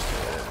chance to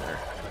there.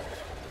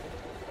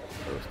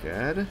 Both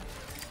dead.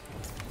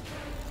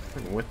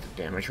 And with the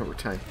damage over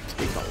time,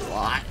 take a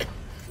lot.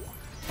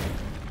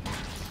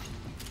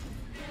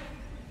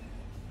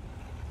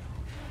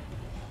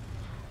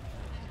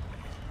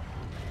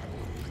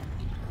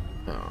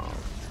 Oh,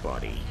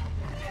 buddy.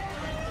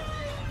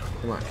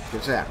 Come on,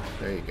 get zapped.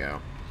 There you go.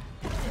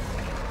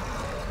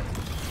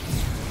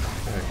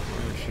 Alright,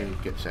 why don't you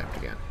get zapped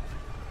again?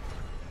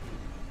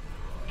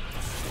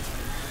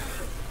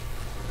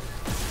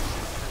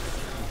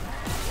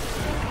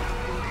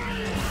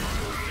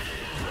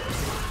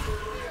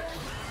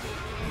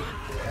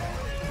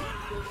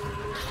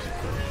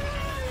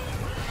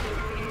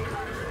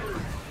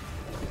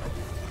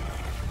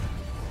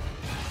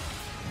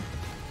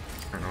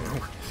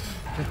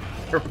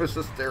 Where was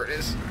this? There it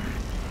is.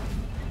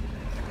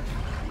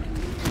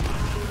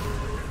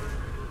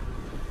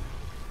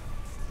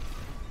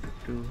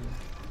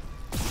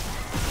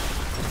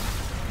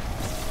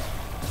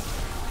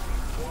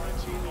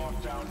 Quarantine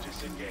lockdown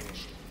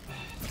disengaged.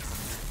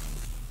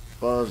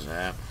 Buzz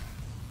app.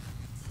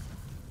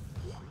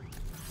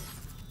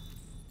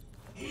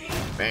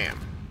 Bam.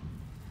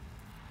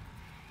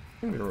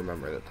 I'm gonna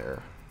remember that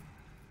there.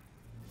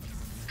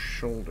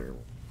 Shoulder.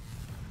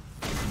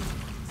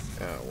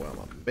 Well,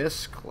 a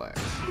misclick.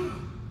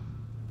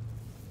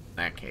 In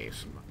that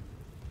case,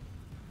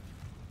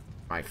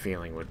 my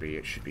feeling would be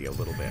it should be a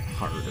little bit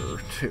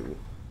harder to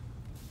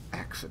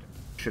accident.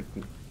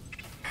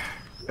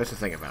 That's the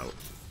thing about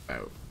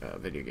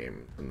video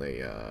game and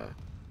the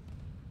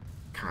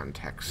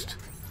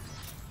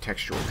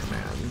textual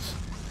commands.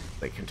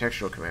 Like,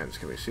 contextual commands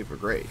can be super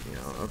great, you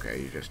know, okay,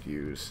 you just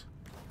use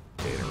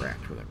to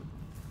interact with them.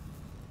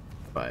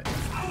 But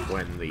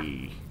when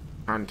the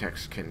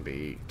context can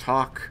be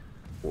talk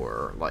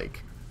or,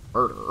 like,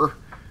 murder,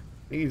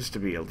 it needs to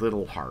be a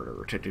little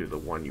harder to do the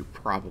one you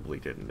probably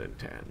didn't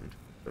intend.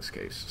 In this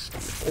case,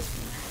 steal.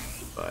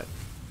 But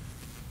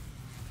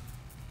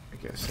I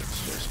guess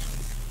it's just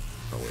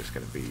always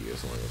going to be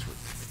as long as we're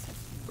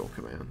go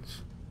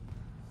commands.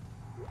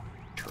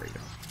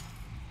 Trade-off.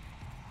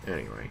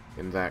 Anyway,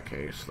 in that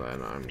case,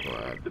 then I'm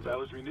glad. The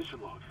Valor's reignition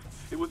logs.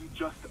 It wasn't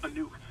just a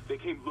nuke. They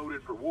came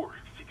loaded for war.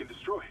 Seek and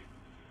destroy.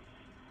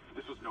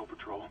 This was no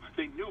patrol.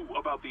 They knew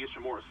about the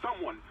Ishimura.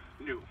 Someone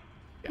knew.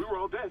 Yeah. We were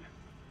all dead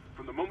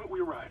from the moment we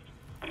arrived.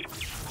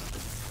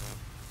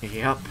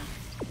 Yep.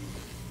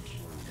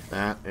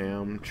 That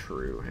am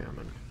true,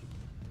 Hammond.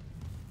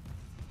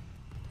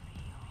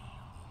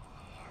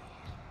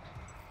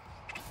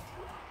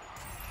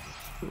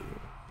 Ooh.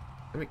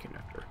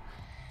 Semiconductor.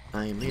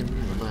 I'm in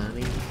the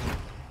money.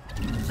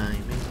 I'm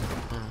in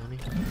the money.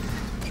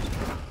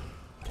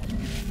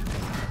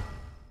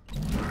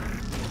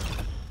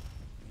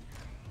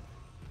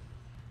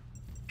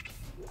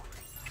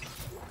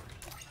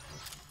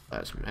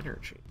 Plasma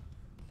energy.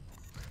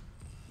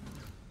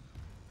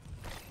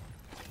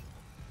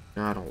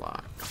 Not a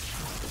lot.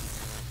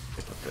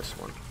 with this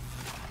one.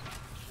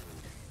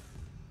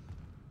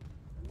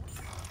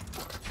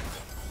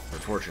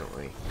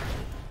 Unfortunately,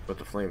 with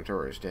the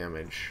flamethrower's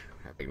damage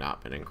having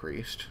not been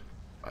increased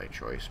by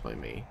choice by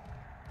me,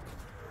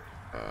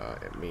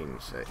 it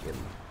means that in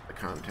the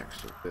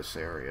context of this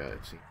area,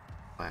 it's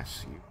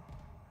less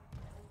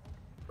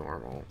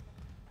normal.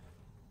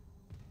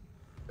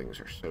 Things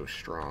are so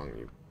strong,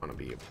 you want to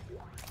be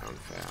down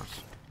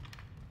fast.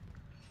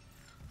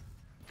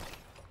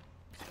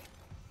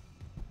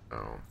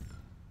 So,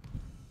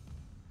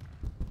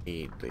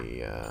 need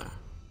the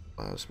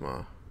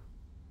plasma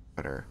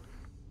cutter.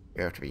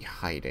 You have to be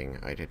hiding.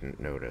 I didn't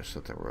notice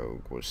that the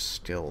rogue was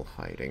still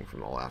hiding from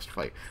the last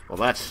fight. Well,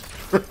 that's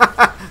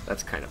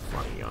that's kind of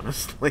funny,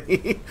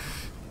 honestly.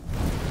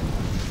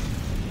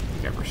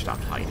 He never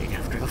stopped hiding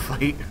after the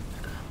fight.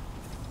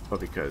 But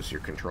because you're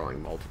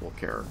controlling multiple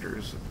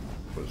characters,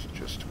 it was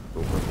just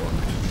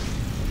overlooked.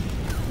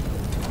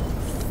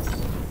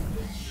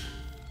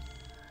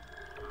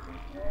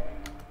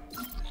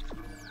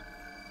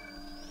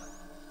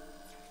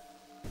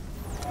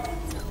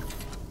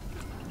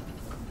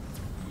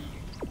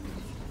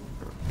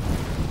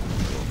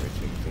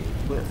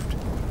 Lift.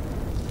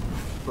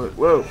 But,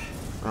 whoa!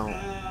 Well.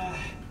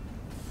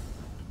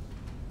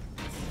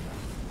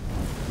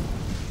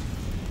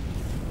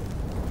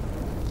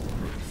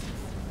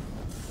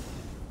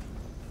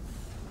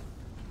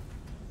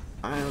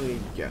 I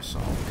guess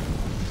I'll do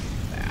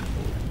that.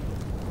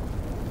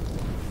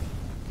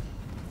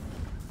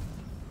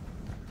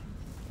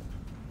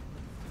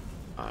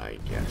 I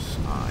guess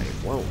I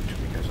won't,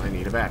 because I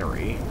need a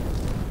battery.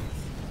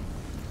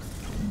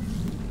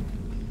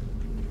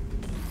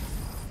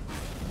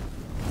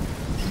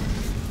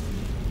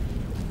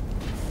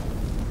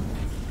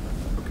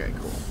 Okay,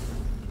 cool.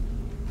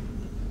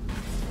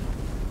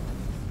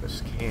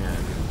 This can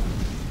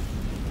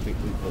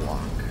completely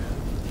block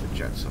the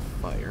jets of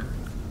fire.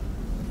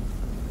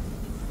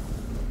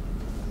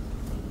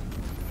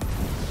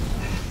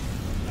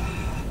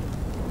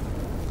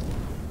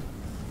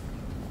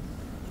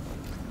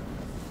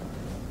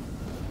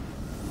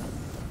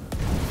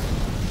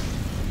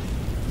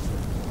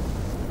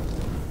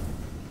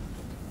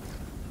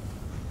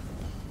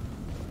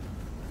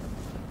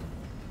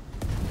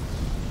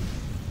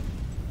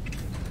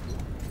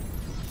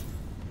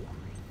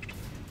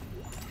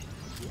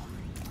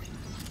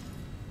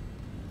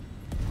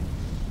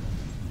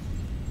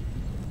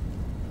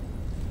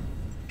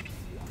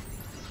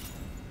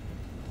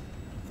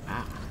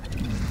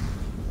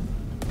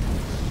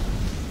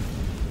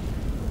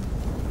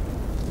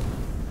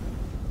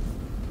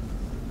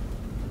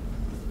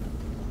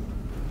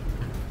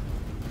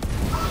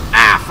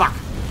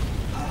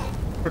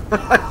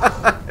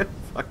 I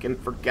fucking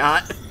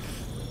forgot.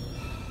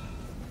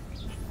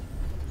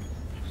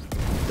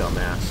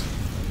 Dumbass.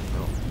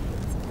 Oh.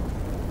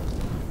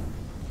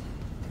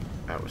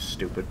 That was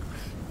stupid.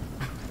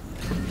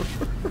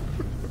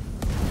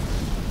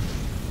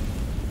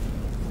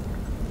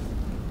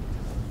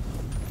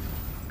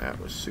 That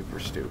was super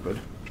stupid.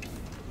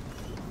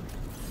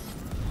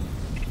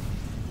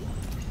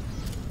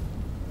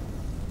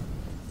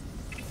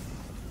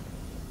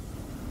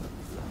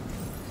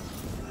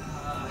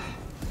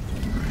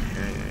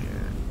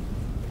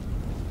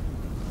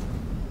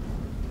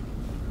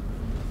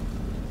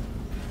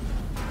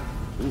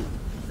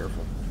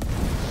 Careful.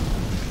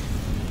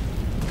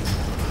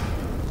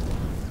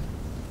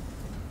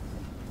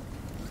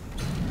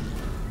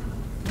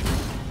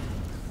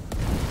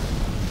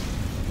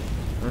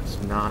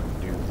 Let's not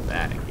do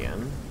that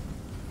again.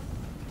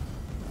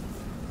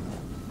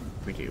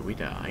 If we do, we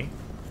die.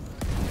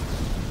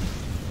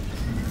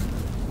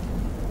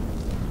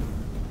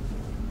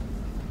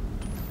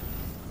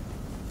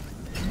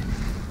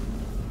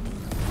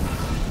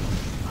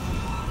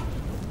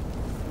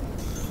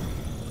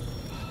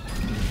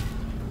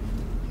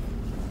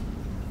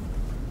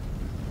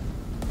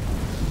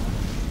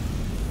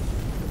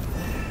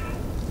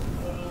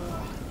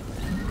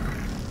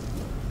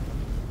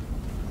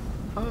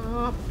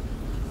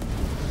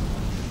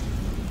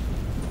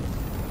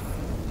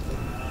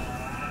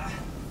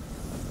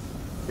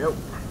 Yep.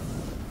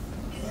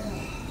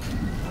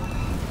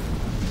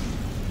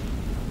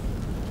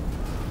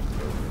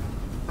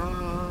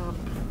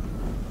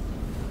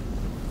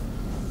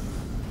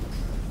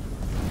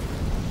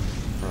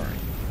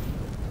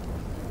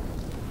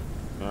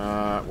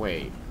 Alright.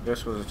 Wait.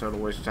 This was a total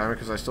waste of time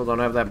because I still don't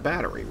have that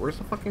battery. Where's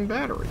the fucking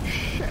battery?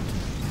 Shit.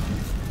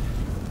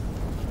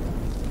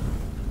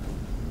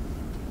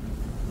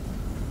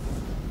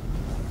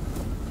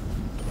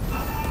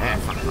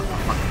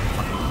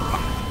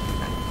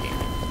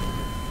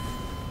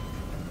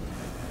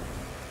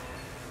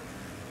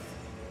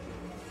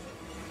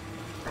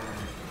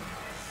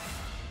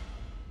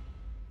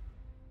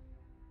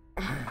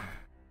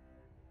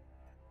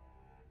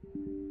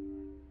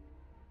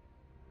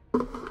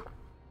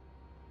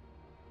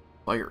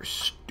 Fire is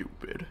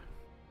stupid.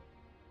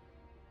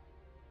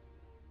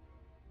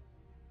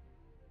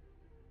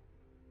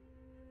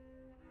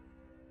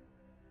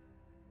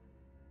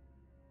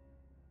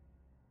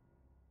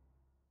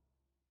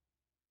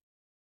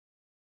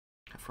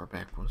 far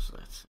back was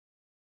that?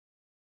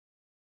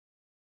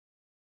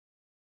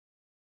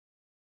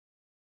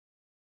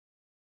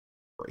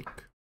 Break.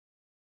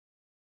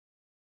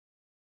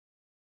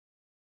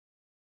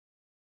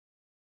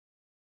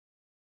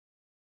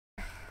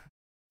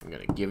 I'm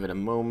gonna give it a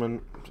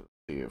moment to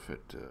see if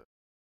it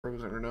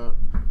brings it or not.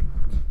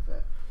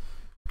 That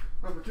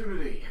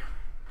opportunity.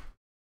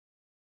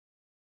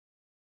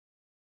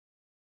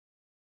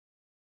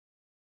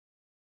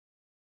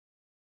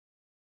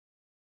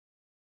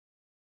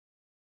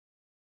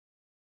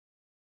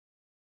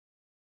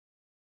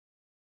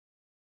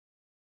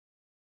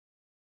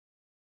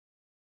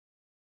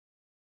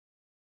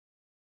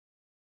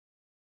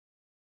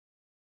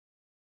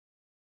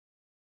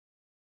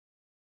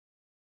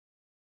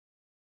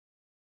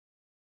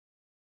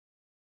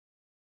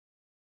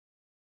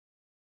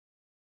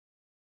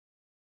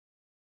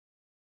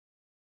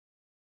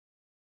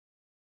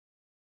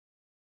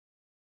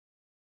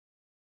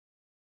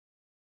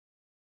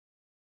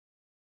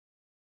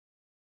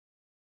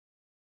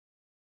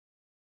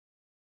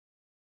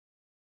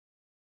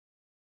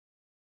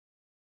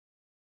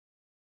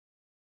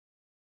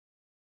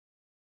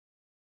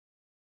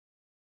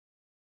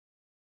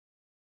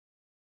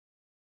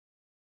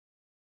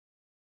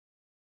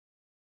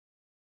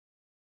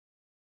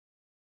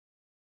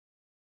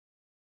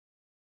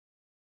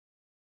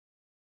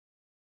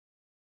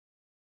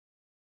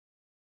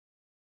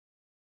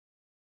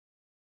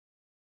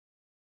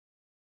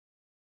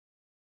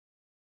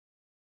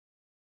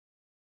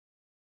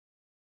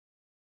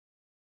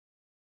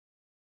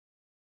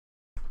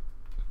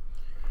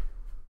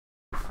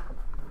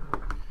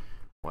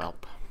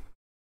 Welp.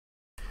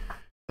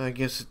 I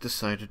guess it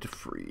decided to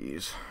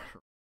freeze.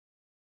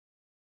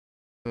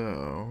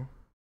 So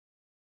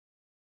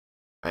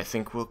I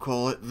think we'll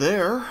call it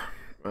there.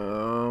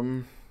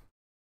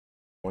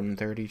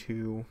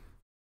 1:32.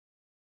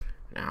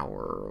 An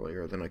hour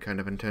earlier than I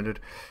kind of intended.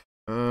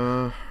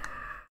 Yeah,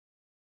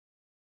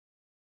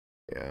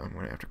 I'm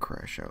gonna have to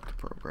crash out the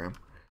program.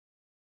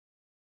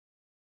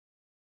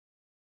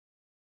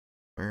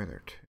 Where are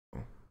there two?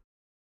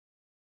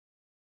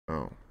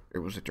 Oh, it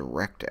was a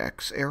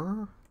DirectX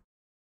error?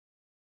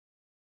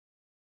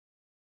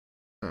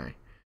 Hi.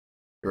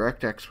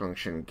 DirectX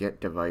function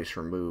get device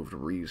removed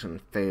reason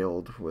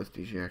failed with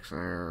DGX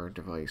error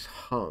device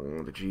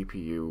hung. The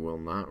GPU will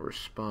not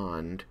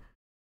respond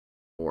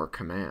for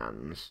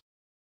commands.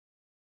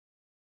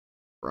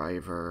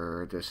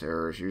 Driver, this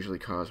error is usually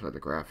caused by the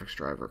graphics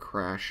driver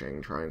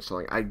crashing. Try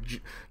installing.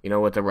 You know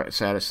what the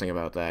saddest thing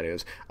about that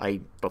is?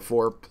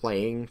 Before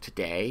playing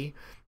today,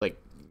 like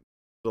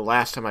the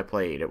last time I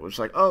played, it was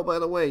like, oh, by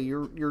the way,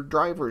 your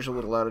driver's a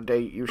little out of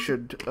date. You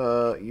should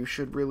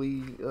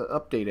really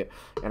update it.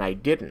 And I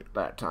didn't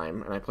that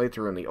time, and I played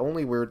through. And the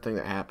only weird thing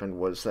that happened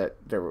was that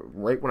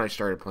right when I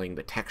started playing,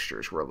 the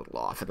textures were a little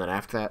off, and then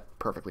after that,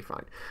 perfectly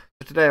fine.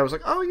 So today I was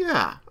like, oh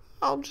yeah,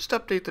 I'll just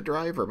update the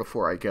driver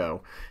before I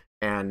go.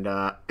 And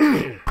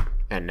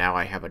and now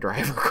I have a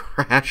driver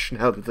crash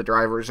now that the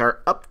drivers are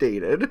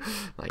updated.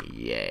 Like,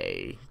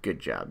 yay. Good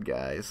job,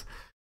 guys.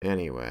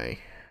 Anyway.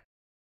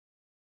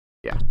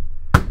 Yeah.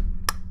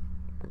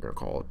 We're going to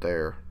call it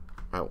there.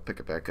 I'll pick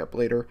it back up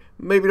later.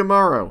 Maybe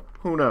tomorrow.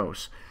 Who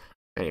knows?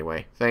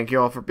 Anyway, thank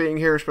you all for being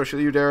here,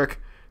 especially you,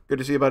 Derek. Good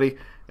to see you, buddy.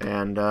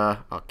 And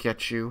I'll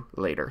catch you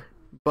later.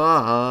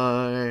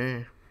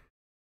 Bye.